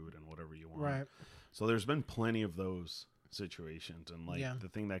fucking food and whatever you want. Right. So there's been plenty of those situations. And like the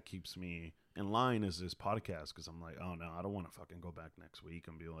thing that keeps me in line is this podcast. Cause I'm like, oh no, I don't want to fucking go back next week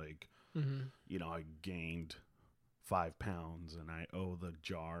and be like, you know, I gained 5 pounds and I owe the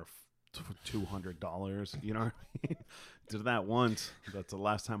jar $200. You know what I mean? Did that once. That's the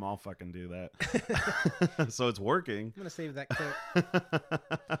last time I'll fucking do that. So it's working. I'm gonna save that clip.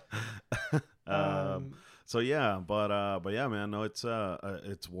 So yeah, but yeah, man, no,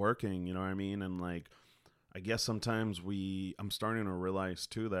 it's working. You know what I mean? And like, I guess sometimes I'm starting to realize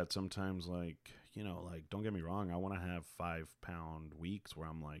too that sometimes like, you know, like, don't get me wrong, I want to have 5 pound weeks where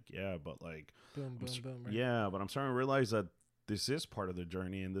I'm like, yeah, but like, boom, right? Yeah, but I'm starting to realize that this is part of the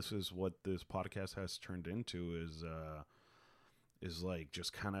journey, and this is what this podcast has turned into is like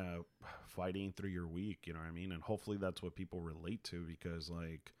just kind of fighting through your week, you know what I mean? And hopefully that's what people relate to, because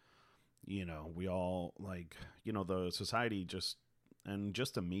like, you know, we all like, you know, the society just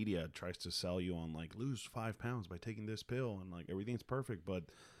the media tries to sell you on like lose 5 pounds by taking this pill and like everything's perfect, but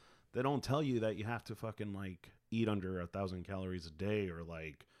they don't tell you that you have to fucking like eat under 1,000 calories a day or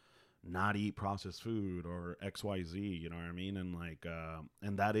like not eat processed food or XYZ, you know what I mean? And like,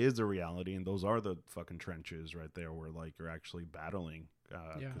 and that is the reality. And those are the fucking trenches right there where like you're actually battling,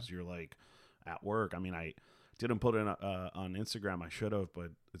 cause you're like at work. I mean, I didn't put it on Instagram. I should have,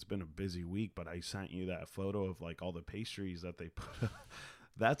 but it's been a busy week, but I sent you that photo of like all the pastries that they put.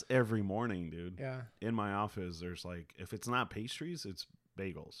 That's every morning, dude. Yeah. In my office, there's like, if it's not pastries, it's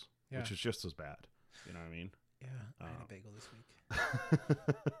bagels, which is just as bad. You know what I mean? Yeah, I had a bagel this week.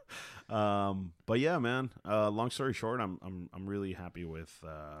 But yeah, man. Long story short, I'm really happy with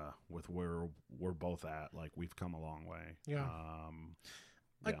where we're both at. Like we've come a long way. Yeah.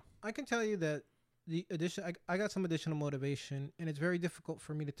 I can tell you that the addition. I got some additional motivation, and it's very difficult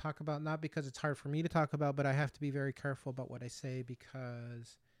for me to talk about. Not because it's hard for me to talk about, but I have to be very careful about what I say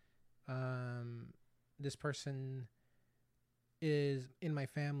because, this person is in my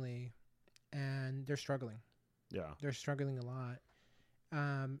family, and they're struggling. Yeah. They're struggling a lot.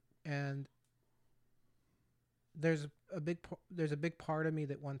 And there's a big part of me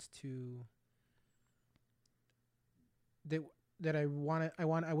that wants to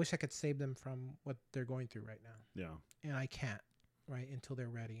I wish I could save them from what they're going through right now. Yeah. And I can't, right, until they're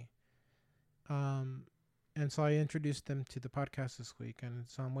ready. And so I introduced them to the podcast this week, and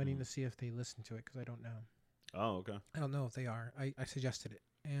so I'm waiting to see if they listen to it because I don't know. Oh, okay. I don't know if they are. I suggested it.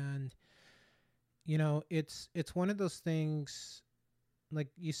 And you know, it's one of those things, like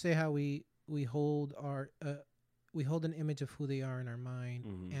you say, how we hold we hold an image of who they are in our mind,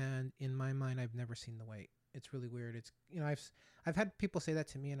 and in my mind, I've never seen the weight. It's really weird. It's, you know, I've had people say that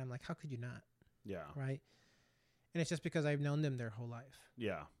to me, and I'm like, how could you not? Yeah. Right. And it's just because I've known them their whole life.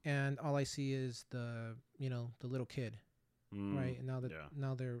 Yeah. And all I see is the little kid, right? And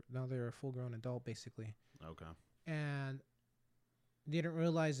now they're a full grown adult basically. Okay. And didn't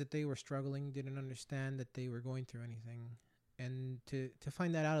realize that they were struggling, didn't understand that they were going through anything. And to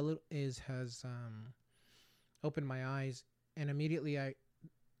find that out a little has opened my eyes, and immediately I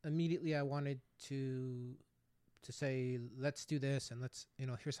wanted to say, let's do this, and let's,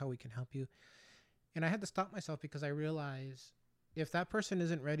 here's how we can help you. And I had to stop myself because I realized if that person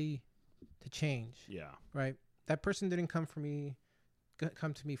isn't ready to change, right? That person didn't come to me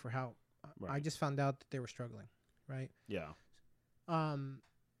for help. Right. I just found out that they were struggling, right? Yeah. And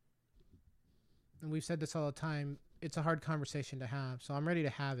we've said this all the time. It's a hard conversation to have, so I'm ready to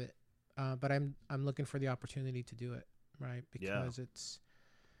have it. But I'm looking for the opportunity to do it, right? Yeah. Because it's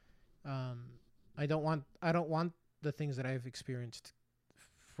I don't want the things that I've experienced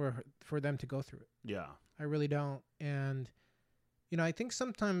for them to go through it. Yeah. I really don't. And I think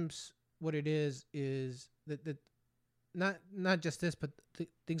sometimes what it is that not just this, but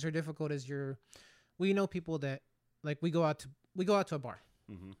things are difficult as we know people that, like, we go out to a bar,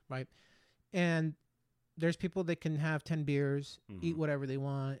 Mm-hmm. right? And there's people that can have 10 beers, Mm-hmm. eat whatever they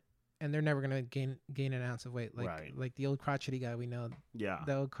want, and they're never gonna gain an ounce of weight. Like Right. like the old crotchety guy we know, Yeah.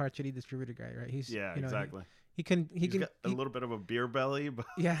 the old crotchety distributor guy, right? He's Yeah, you know, exactly. He can He's got a little bit of a beer belly, but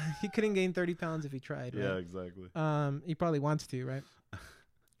yeah, he couldn't gain 30 pounds if he tried. yeah, Right? exactly. He probably wants to, right?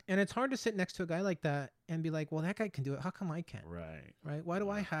 And it's hard to sit next to a guy like that and be like, well, that guy can do it. How come I can't? Right. Right? Why do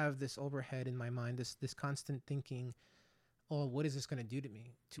I Yeah. have this overhead in my mind, this constant thinking, oh, what is this going to do to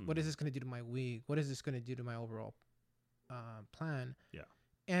me? What is Mhm. this going to do to my week? What is this going to do to my overall plan? Yeah.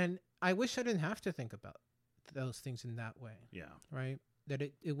 And I wish I didn't have to think about those things in that way, Yeah. right? That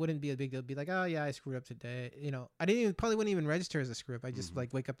it wouldn't be a big deal. It'd be like, oh yeah, I screwed up today. I probably wouldn't even register as a screw up. I just Mhm.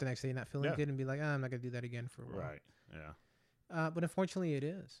 like wake up the next day not feeling Yeah. good and be like, oh, I'm not gonna do that again for a while. Right. Yeah. But unfortunately, it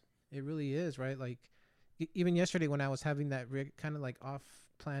is. It really is, right? Like even yesterday when I was having that kind of like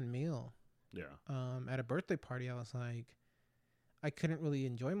off-plan meal Yeah. at a birthday party, I was like, I couldn't really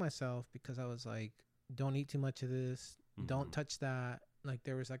enjoy myself because I was like, don't eat too much of this. Don't Mhm. touch that. Like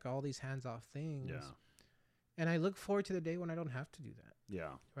there was like all these hands-off things. Yeah. And I look forward to the day when I don't have to do that.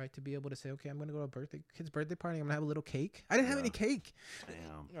 Yeah. Right, to be able to say, okay, I'm gonna go to a kid's birthday party. I'm gonna have a little cake. I didn't have Yeah. any cake,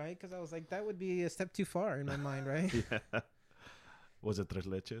 Damn. right? Because I was like, that would be a step too far in my mind, right? Yeah. Was it tres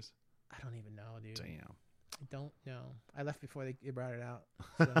leches? I don't even know, dude. Damn. I don't know. I left before they brought it out.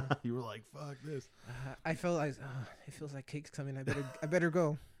 So, You were like, "Fuck this." I felt like it feels like cake's coming. I better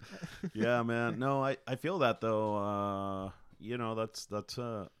go. Yeah, man. No, I feel that though. That's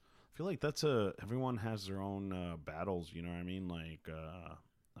I feel like that's everyone has their own battles. You know what I mean? Like,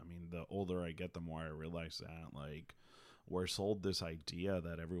 I mean, the older I get, the more I realize that like we're sold this idea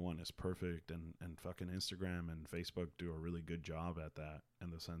that everyone is perfect, and fucking Instagram and Facebook do a really good job at that,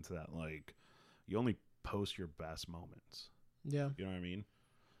 in the sense that like you only post your best moments. Yeah. You know what I mean?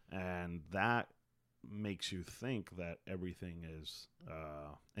 And that makes you think that everything is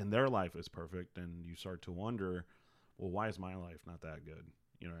in their life is perfect, and you start to wonder, well, why is my life not that good?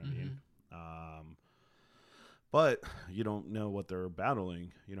 You know what I mean? But you don't know what they're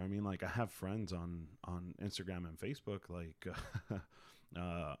battling. You know what I mean? Like I have friends on Instagram and Facebook, like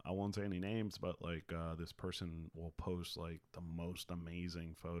I won't say any names, but like this person will post like the most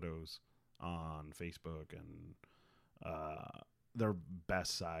amazing photos on Facebook, and their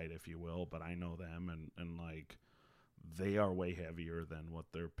best side, if you will, but I know them, and like they are way heavier than what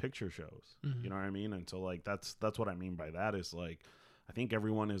their picture shows. Mhm. You know what I mean? And so like that's what I mean by that is like I think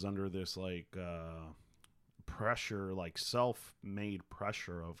everyone is under this like pressure, like self-made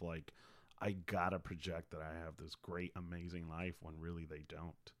pressure of like I gotta project that I have this great amazing life when really they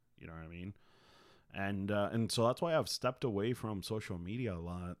don't. You know what I mean? And so that's why I've stepped away from social media a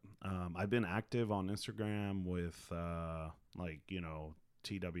lot. I've been active on Instagram with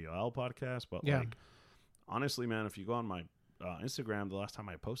TWL podcast, but Yeah. like honestly, man, if you go on my Instagram, the last time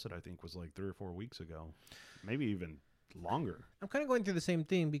I posted I think was like 3 or 4 weeks ago, maybe even longer. I'm kind of going through the same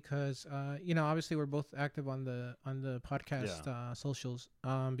thing because obviously we're both active on the podcast socials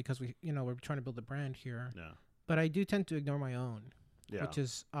because we're trying to build a brand here. Yeah. But I do tend to ignore my own, Yeah. which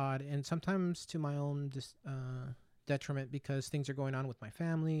is odd, and sometimes to my own detriment because things are going on with my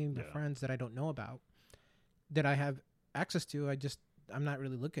family, my Yeah. friends that I don't know about, that I have access to. I'm not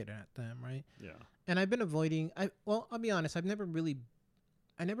really looking at them, right? Yeah. And I've been avoiding. I'll be honest. I never really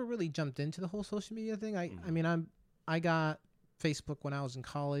jumped into the whole social media thing. I Mhm. mean, I got Facebook when I was in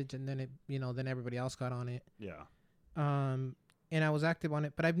college, and then then everybody else got on it. Yeah. And I was active on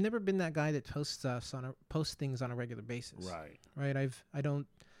it, but I've never been that guy that posts things on a regular basis. Right. Right. I've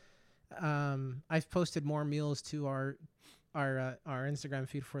posted more meals to our Instagram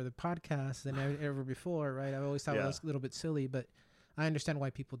feed for the podcast than ever before. Right. I've always thought it was a little bit silly, but I understand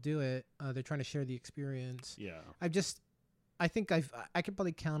why people do it. They're trying to share the experience. Yeah. I think I could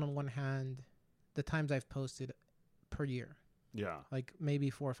probably count on one hand the times I've posted per year. Yeah. Like maybe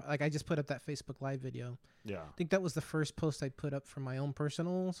 4 or 5. Like I just put up that Facebook Live video. Yeah. I think that was the first post I put up from my own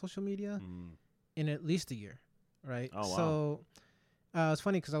personal social media Mm. in at least a year, right? Oh, wow. So it's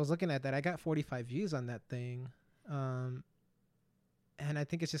funny because I was looking at that. I got 45 views on that thing, and I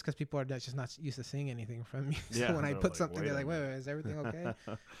think it's just because people are just not used to seeing anything from me. So Yeah, when I they're put like, something, "Wait they're a like, "Wait, minute." is everything okay?"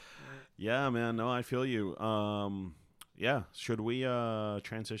 Yeah, man. No, I feel you. Yeah. Should we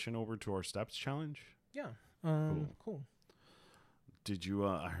transition over to our steps challenge? Yeah. Cool. Cool. Did you?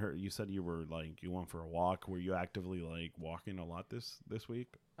 I heard you said you were like you went for a walk. Were you actively like walking a lot this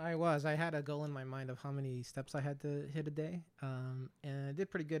week? I was. I had a goal in my mind of how many steps I had to hit a day, and I did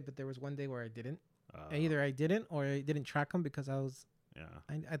pretty good. But there was one day where I didn't. Either I didn't or I didn't track them because I was. Yeah.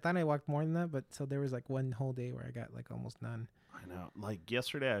 I thought I walked more than that, but so there was like one whole day where I got like almost none. I know. Like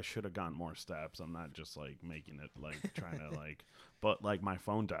yesterday, I should have gotten more steps. I'm not just like making it like trying to like, but like my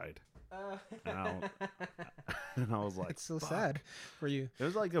phone died. And I was like, it's so fuck. sad for you. It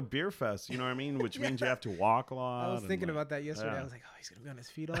was like a beer fest, you know what I mean? Which means you have to walk a lot. I was thinking like, about that yesterday. yeah. I was like, oh, he's gonna be on his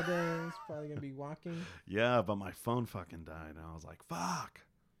feet all day. He's probably gonna be walking. Yeah, but my phone fucking died, and I was like, fuck.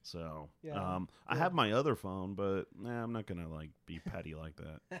 So, Yeah, I have my other phone, but I'm not gonna like be petty like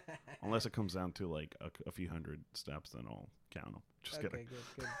that. Unless it comes down to like a few hundred steps, then I'll count them. Just Okay, kidding.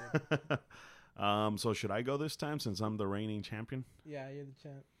 good. So should I go this time since I'm the reigning champion? Yeah, you're the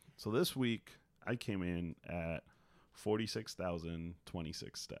champ. So this week I came in at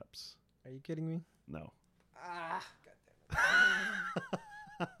 46,026 steps. Are you kidding me? No. Ah,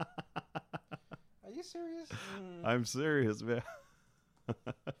 goddamn. Are you serious? I'm serious, man.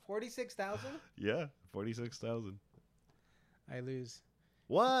 46,000? Yeah, 46,000. I lose.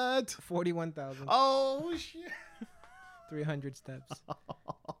 What? 41,000. Oh shit. 300 steps. Oh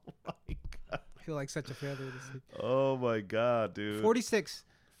my god. I feel like such a failure this week. Oh my god, dude. 46.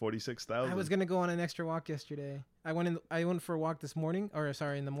 46,000. I was gonna go on an extra walk yesterday. I went for a walk this morning,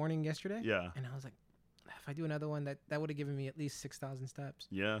 in the morning yesterday. Yeah. And I was like, if I do another one, that would have given me at least 6,000 steps.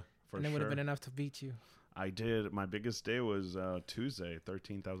 Yeah, for and it sure. would have been enough to beat you. I did. My biggest day was Tuesday,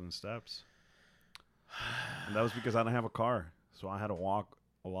 13,000 steps. And that was because I didn't have a car, so I had to walk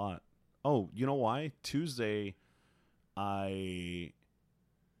a lot. Oh, you know why? Tuesday, I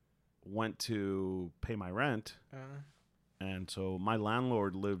went to pay my rent, and so my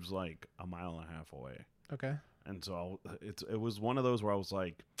landlord lives like a mile and a half away. Okay. And so it was one of those where I was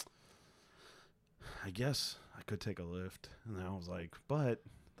like, I guess I could take a lift. And then I was like, but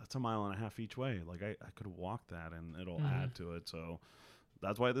that's a mile and a half each way. Like I could walk that and it'll add to it. So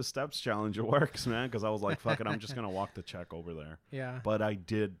that's why the steps challenge works, man. Because I was like, fuck it, I'm just going to walk the check over there. Yeah. But I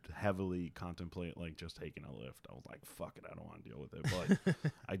did heavily contemplate like just taking a lift. I was like, fuck it, I don't want to deal with it. But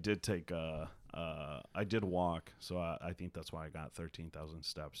I did take I did walk. So I think that's why I got 13,000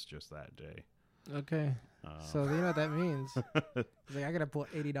 steps just that day. Okay. So you know what that means? Like I gotta pull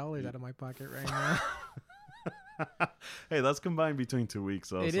 $80 out of my pocket right now. Hey, that's combined between 2 weeks,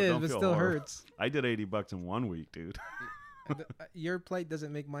 though. It so is, don't but feel still horrible. hurts. I did $80 in 1 week, dude. Your plight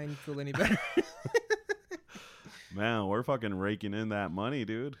doesn't make mine feel any better. Man, we're fucking raking in that money,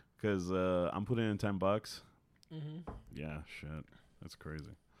 dude. Because I'm putting in $10. Mm-hmm. Yeah, shit, that's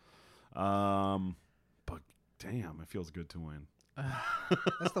crazy. But damn, it feels good to win.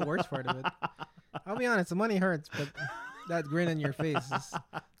 That's the worst part of it. I'll be honest, the money hurts, but that grin on your face is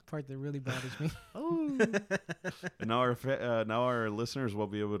the part that really bothers me. Oh, and now our listeners will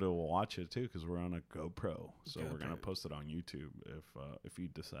be able to watch it too because we're on a GoPro. So we're gonna post it on YouTube if you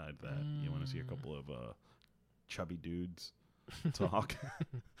decide that you want to see a couple of chubby dudes talk.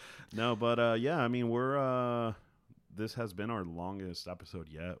 No, but yeah, I mean we're this has been our longest episode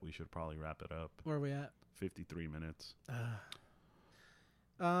yet. We should probably wrap it up. Where are we at? 53 minutes.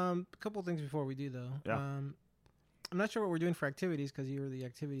 A couple things before we do though. Yeah. I'm not sure what we're doing for activities because you were the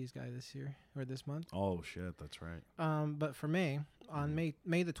activities guy this year or this month. Oh shit, that's right. But for May, on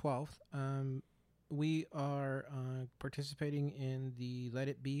May the 12th, we are participating in the Let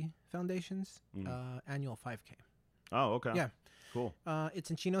It Be Foundation's annual 5K. Oh, okay. Yeah. Cool. It's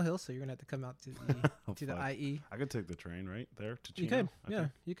in Chino Hills, so you're gonna have to come out to the to the IE. I could take the train right there to Chino. You could, I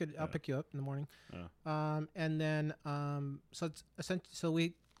think. you could. I'll pick you up in the morning. Yeah. And then so it's essentially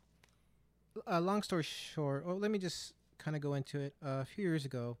we. Long story short, let me just kind of go into it. A few years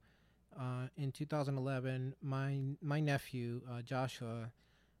ago, in 2011, my nephew Joshua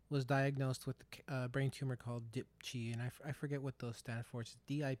was diagnosed with a brain tumor called DIP-G, and I forget what those stand for. It's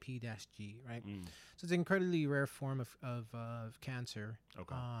DIP-G, right? So it's an incredibly rare form of cancer.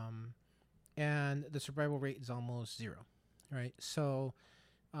 Okay. And the survival rate is almost 0, right? So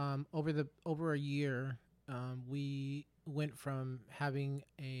over a year, we went from having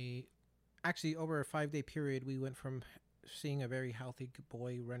over a 5-day period, we went from seeing a very healthy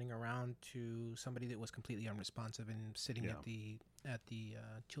boy running around to somebody that was completely unresponsive and sitting at the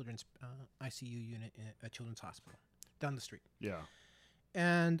children's ICU unit in a children's hospital down the street. Yeah.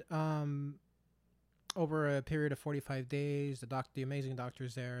 And over a period of 45 days, the amazing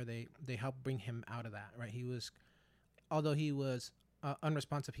doctors there, they helped bring him out of that, right? Although he was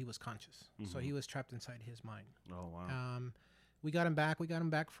unresponsive, he was conscious. So he was trapped inside his mind. Oh, wow. We got him back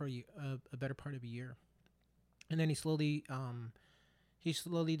for a better part of a year. And then he slowly he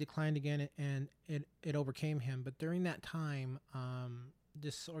slowly declined again, and it overcame him. But during that time,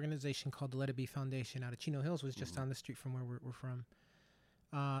 this organization called the Let It Be Foundation out of Chino Hills was just down the street from where we're from.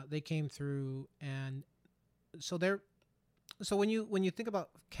 They came through, and so they're so when you think about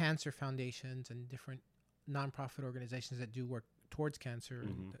cancer foundations and different nonprofit organizations that do work towards cancer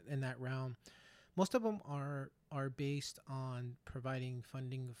in that realm, most of them are based on providing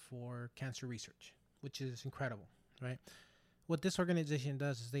funding for cancer research, which is incredible, right? What this organization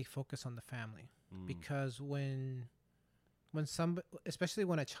does is they focus on the family, because when especially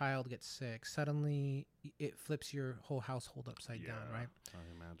when a child gets sick, suddenly it flips your whole household upside down, right? I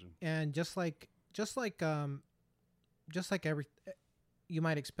imagine. And just like every you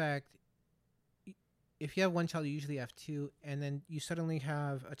might expect, if you have one child, you usually have two, and then you suddenly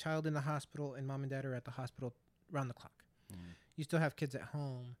have a child in the hospital and mom and dad are at the hospital round the clock. You still have kids at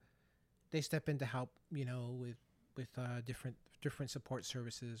home. They step in to help, with different support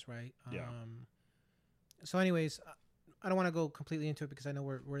services, right? Yeah. So anyways, I don't want to go completely into it because I know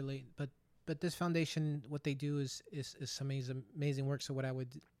we're late, but this foundation, what they do is some amazing work. So what I would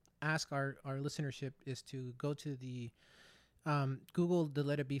ask our listenership is to go to the Google the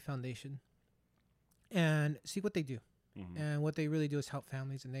Let It Be Foundation and see what they do. And what they really do is help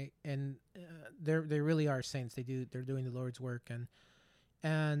families, and they really are saints. They're doing the Lord's work,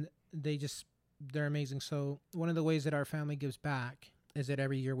 and they're amazing. So one of the ways that our family gives back is that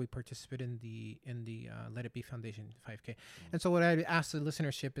every year we participate in the Let It Be Foundation 5K. And so what I'd ask the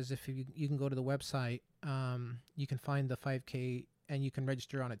listenership is if you can go to the website, you can find the 5K and you can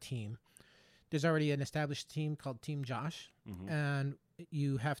register on a team. There's already an established team called Team Josh, and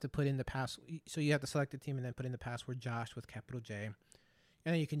you have to put in the so you have to select the team and then put in the password Josh with capital J, and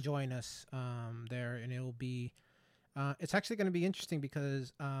then you can join us there, and it'll be it's actually going to be interesting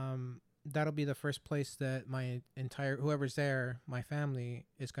because that'll be the first place that my whoever's there, my family,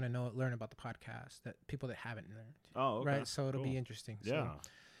 is going to learn about the podcast, that people that haven't learned. Oh, okay. Right. So it'll be interesting. Yeah.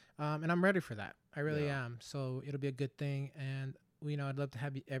 So, and I'm ready for that. I really am. So it'll be a good thing. And, I'd love to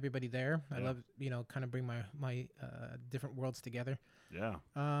have everybody there. I love, kind of bring my different worlds together. Yeah.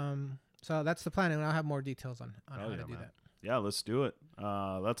 So that's the plan. And I'll have more details on how to do that. Yeah, let's do it.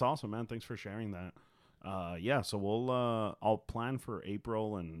 That's awesome, man. Thanks for sharing that. So we'll I'll plan for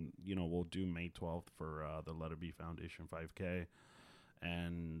April, and we'll do May 12th for the Let It Be Foundation 5K,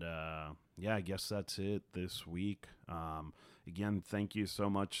 and I guess that's it this week. Again, thank you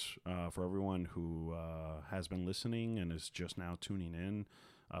so much for everyone who has been listening and is just now tuning in.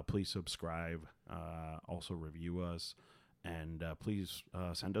 Please subscribe, also review us, and please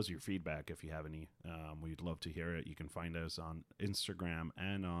send us your feedback if you have any. We'd love to hear it. You can find us on Instagram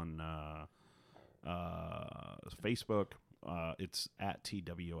and on Facebook. It's at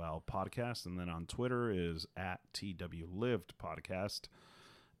TWL Podcast, and then on Twitter is at TW Lived Podcast.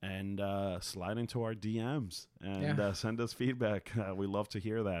 And slide into our DMs and send us feedback. We love to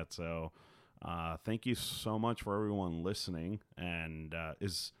hear that. So thank you so much for everyone listening. And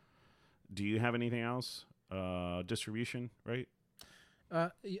do you have anything else? Distribution, right?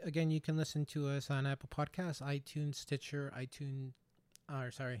 Again, you can listen to us on Apple Podcasts, iTunes, Stitcher, TuneIn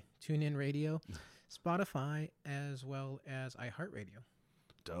Radio, Spotify, as well as iHeartRadio.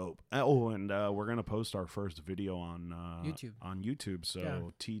 Dope. Oh, and we're going to post our first video on YouTube.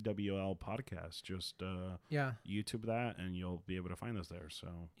 So TWL Podcast, just YouTube that, and you'll be able to find us there.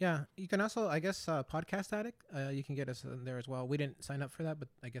 So you can also, I guess, Podcast Addict, you can get us in there as well. We didn't sign up for that, but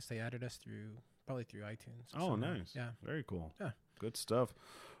I guess they added us probably through iTunes. Oh, nice. Yeah. Very cool. Yeah. Good stuff.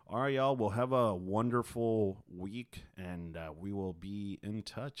 All right, y'all. We'll have a wonderful week, and we will be in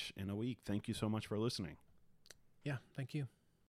touch in a week. Thank you so much for listening. Yeah. Thank you.